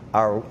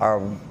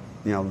our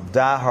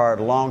diehard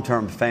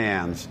long-term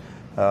fans.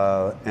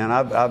 And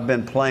I've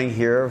been playing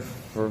here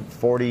for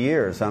 40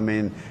 years. I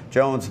mean,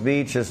 Jones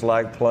Beach is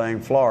like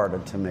playing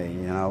Florida to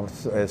me,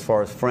 as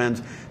far as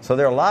friends. So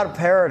there are a lot of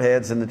parrot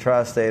heads in the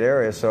tri-state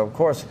area. So, of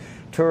course,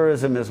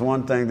 tourism is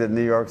one thing that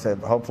New York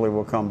hopefully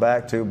will come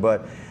back to.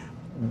 But,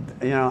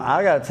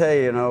 I got to tell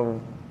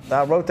you,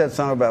 I wrote that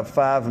song about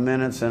 5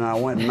 minutes, and I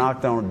went and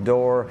knocked on a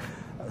door.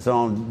 I was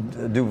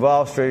on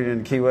Duval Street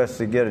in Key West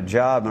to get a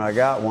job, and I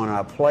got one, and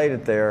I played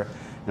it there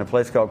in a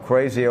place called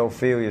Crazy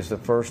Ophelia's the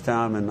first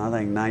time in, I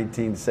think,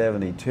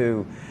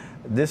 1972.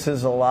 This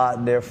is a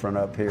lot different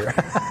up here.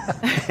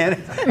 And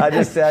I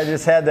just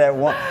had that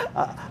one.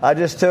 I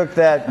just took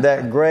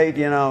that great,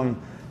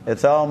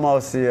 it's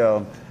almost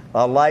a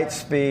light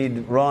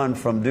speed run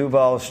from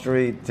Duval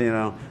Street,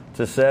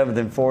 to 7th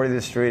and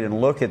 40th Street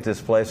and look at this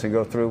place and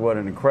go through what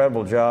an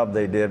incredible job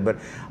they did. But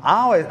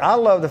I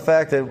love the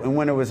fact that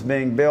when it was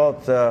being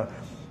built,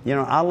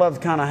 I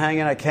loved kind of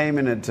hanging. I came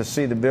in to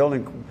see the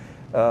building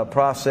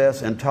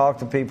process and talk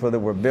to people that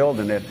were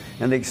building it,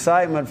 and the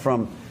excitement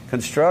from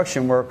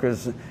construction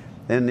workers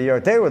in New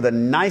York. They were the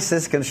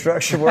nicest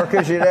construction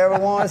workers you'd ever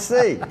want to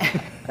see.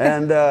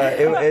 And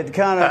it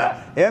kind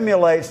of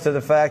emulates to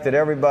the fact that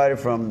everybody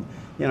from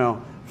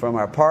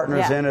our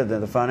partners in it,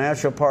 the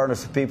financial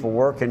partners, the people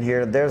working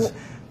here,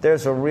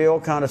 there's a real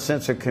kind of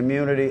sense of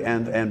community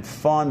and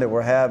fun that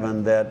we're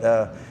having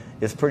that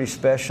is pretty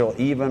special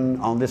even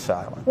on this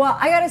island. Well,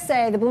 I got to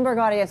say, the Bloomberg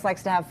audience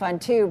likes to have fun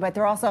too, but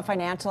they're also a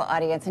financial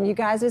audience. And you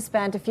guys have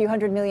spent a few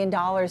 $100 million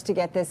to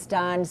get this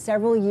done,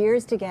 several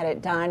years to get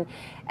it done.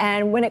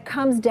 And when it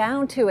comes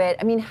down to it,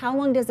 I mean, how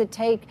long does it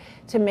take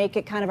to make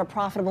it kind of a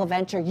profitable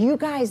venture? You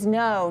guys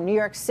know New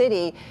York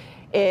City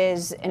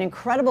is an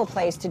incredible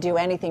place to do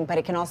anything, but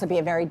it can also be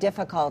a very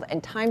difficult.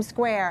 And Times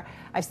Square,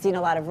 I've seen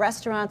a lot of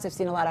restaurants, I've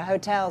seen a lot of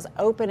hotels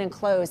open and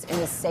close in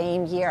the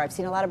same year. I've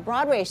seen a lot of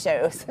Broadway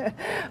shows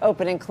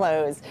open and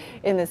close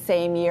in the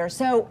same year.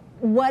 So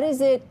what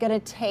is it going to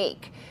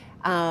take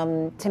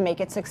to make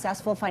it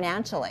successful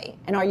financially?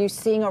 And are you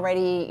seeing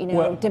already,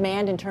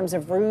 demand in terms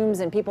of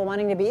rooms and people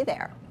wanting to be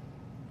there?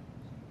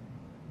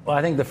 Well,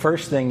 I think the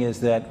first thing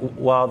is that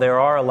while there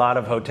are a lot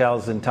of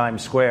hotels in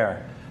Times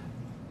Square,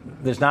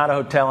 there's not a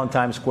hotel in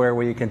Times Square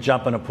where you can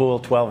jump in a pool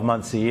 12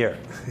 months a year.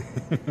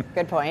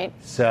 Good point.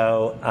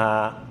 So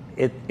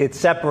it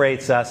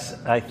separates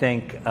us, I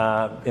think,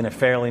 in a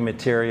fairly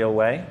material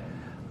way.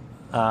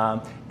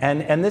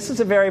 And this is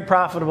a very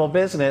profitable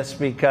business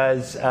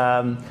because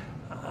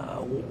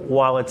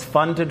while it's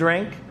fun to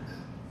drink,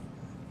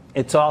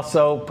 it's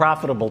also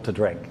profitable to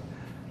drink.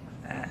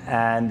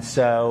 And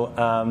so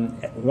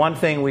one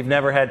thing we've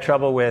never had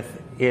trouble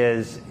with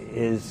is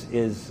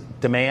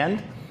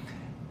demand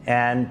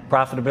and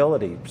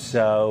profitability.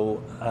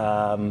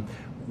 So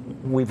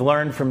we've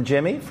learned from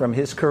Jimmy, from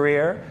his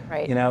career,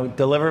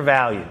 deliver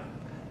value.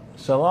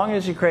 So long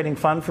as you're creating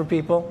fun for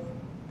people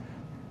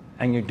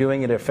and you're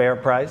doing it at a fair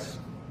price,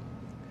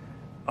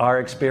 our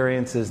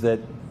experience is that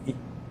you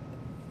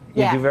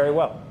do very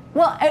well.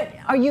 Well,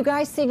 are you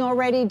guys seeing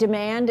already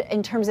demand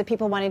in terms of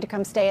people wanting to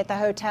come stay at the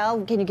hotel?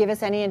 Can you give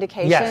us any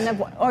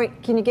indication or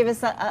can you give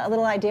us a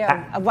little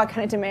idea of what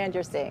kind of demand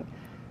you're seeing?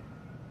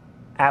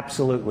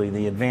 Absolutely.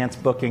 The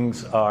advanced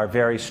bookings are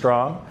very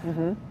strong.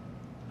 Mm-hmm.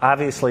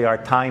 Obviously, our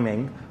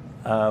timing,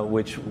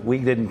 which we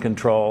didn't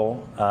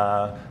control,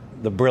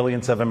 the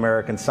brilliance of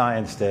American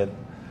science did,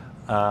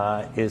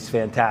 is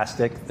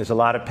fantastic. There's a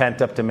lot of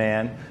pent-up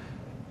demand.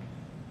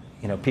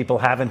 People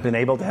haven't been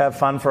able to have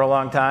fun for a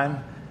long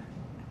time.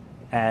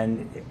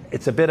 And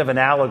it's a bit of an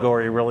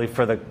allegory, really,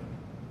 for the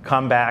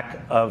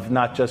comeback of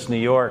not just New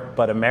York,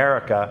 but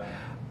America.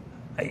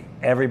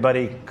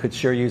 everybody could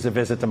sure use a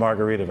visit to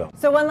Margaritaville.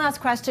 So one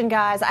last question,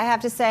 guys. I have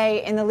to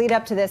say, in the lead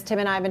up to this, Tim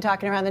and I have been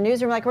talking around the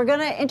newsroom, like, we're going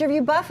to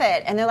interview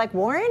Buffett. And they're like,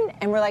 Warren?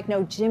 And we're like,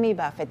 no, Jimmy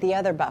Buffett, the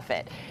other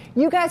Buffett.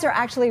 You guys are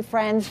actually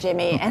friends,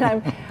 Jimmy.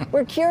 And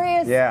we're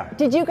curious,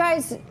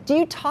 do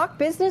you talk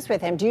business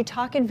with him? Do you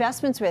talk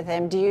investments with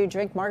him? Do you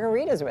drink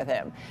margaritas with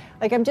him?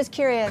 Like, I'm just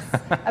curious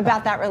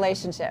about that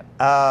relationship.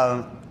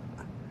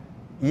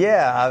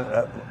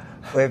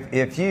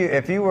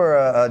 If you were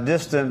a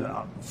distant,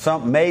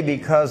 maybe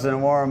cousin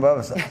of Warren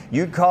Buffett,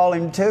 you'd call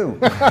him too.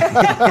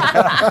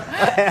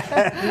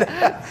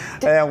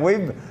 and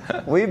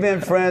we've been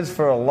friends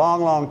for a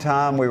long, long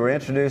time. We were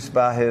introduced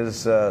by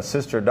his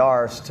sister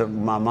Doris to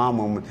my mom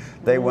when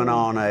they went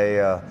on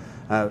a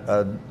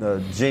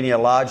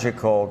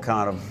genealogical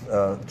kind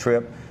of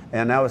trip.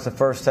 And that was the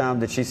first time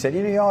that she said,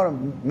 you ought to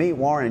meet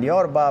Warren, you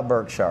ought to buy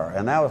Berkshire.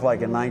 And that was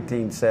like in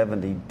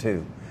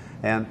 1972.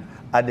 And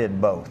I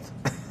did both.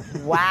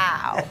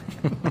 Wow.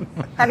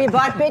 Have you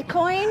bought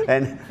Bitcoin?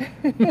 And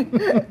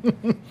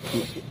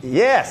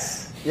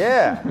yes,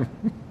 yeah.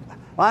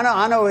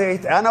 I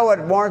know what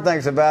Warren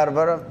thinks about it,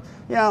 but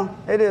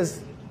it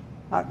is,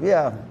 a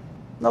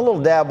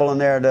little dabble in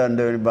there doesn't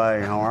do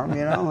anybody harm.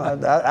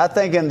 I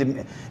think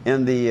in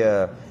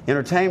the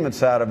entertainment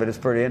side of it is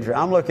pretty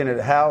interesting. I'm looking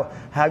at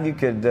how you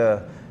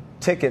could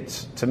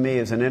tickets to me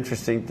is an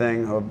interesting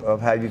thing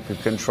of how you could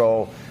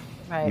control.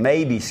 Right.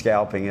 Maybe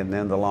scalping it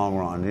in the long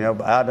run.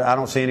 I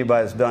don't see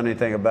anybody that's done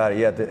anything about it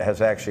yet that has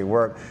actually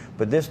worked.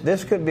 But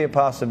this could be a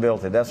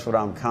possibility. That's what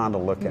I'm kind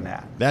of looking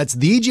at. That's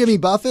the Jimmy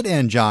Buffett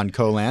and John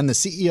Colan, the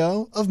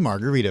CEO of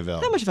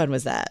Margaritaville. How much fun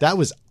was that? That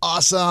was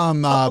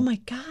awesome. Oh my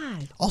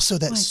God. Also,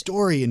 that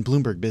story in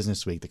Bloomberg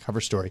Businessweek, the cover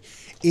story,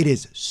 it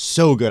is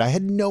so good. I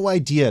had no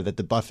idea that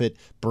the Buffett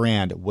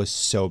brand was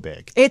so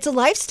big. It's a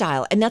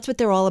lifestyle, and that's what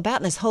they're all about.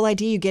 And this whole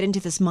idea, you get into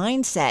this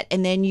mindset,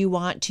 and then you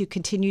want to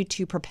continue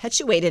to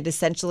perpetuate it,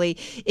 essentially,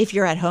 if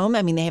you're at home.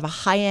 I mean, they have a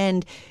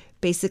high-end,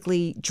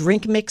 basically,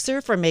 drink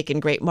mixer for making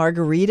great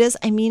margaritas.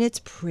 I mean,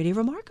 it's pretty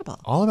remarkable.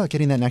 All about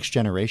getting that next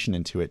generation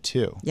into it,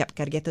 too. Yep,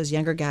 got to get those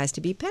younger guys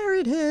to be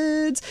parrot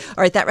heads.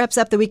 All right, that wraps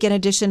up the weekend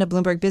edition of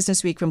Bloomberg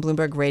Businessweek from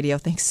Bloomberg Radio.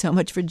 Thanks so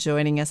much for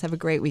joining us. Have a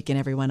great weekend,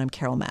 everyone. I'm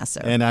Carol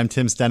Masso. And I'm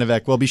Tim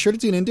Stenivek. Well, be sure to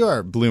tune into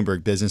our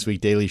Bloomberg Businessweek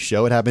daily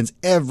show. It happens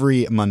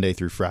every Monday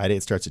through Friday.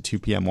 It starts at 2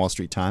 p.m. Wall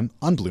Street time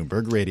on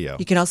Bloomberg Radio.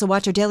 You can also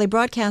watch our daily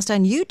broadcast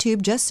on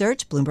YouTube. Just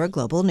search Bloomberg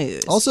Global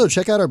News. Also,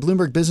 check out our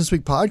Bloomberg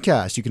Businessweek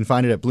podcast. You can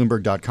find it at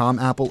Bloomberg.com,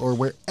 Apple, or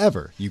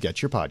wherever you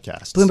get your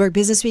podcasts. Bloomberg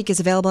Businessweek is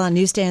available on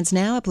newsstands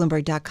now at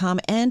Bloomberg.com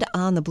and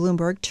on the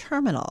Bloomberg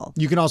terminal.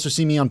 You can also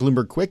see me on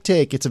Bloomberg Quick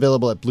Take. It's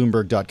available at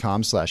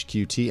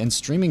Bloomberg.com/QT and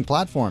streaming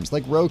platforms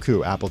like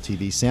Roku, Apple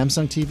TV,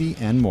 Samsung TV,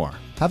 and more.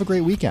 Have a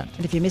great weekend.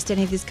 And if you missed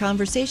any of these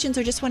conversations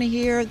or just want to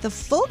hear the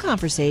full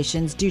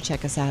conversations, do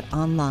check us out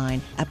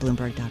online at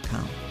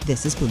Bloomberg.com.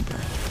 This is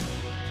Bloomberg.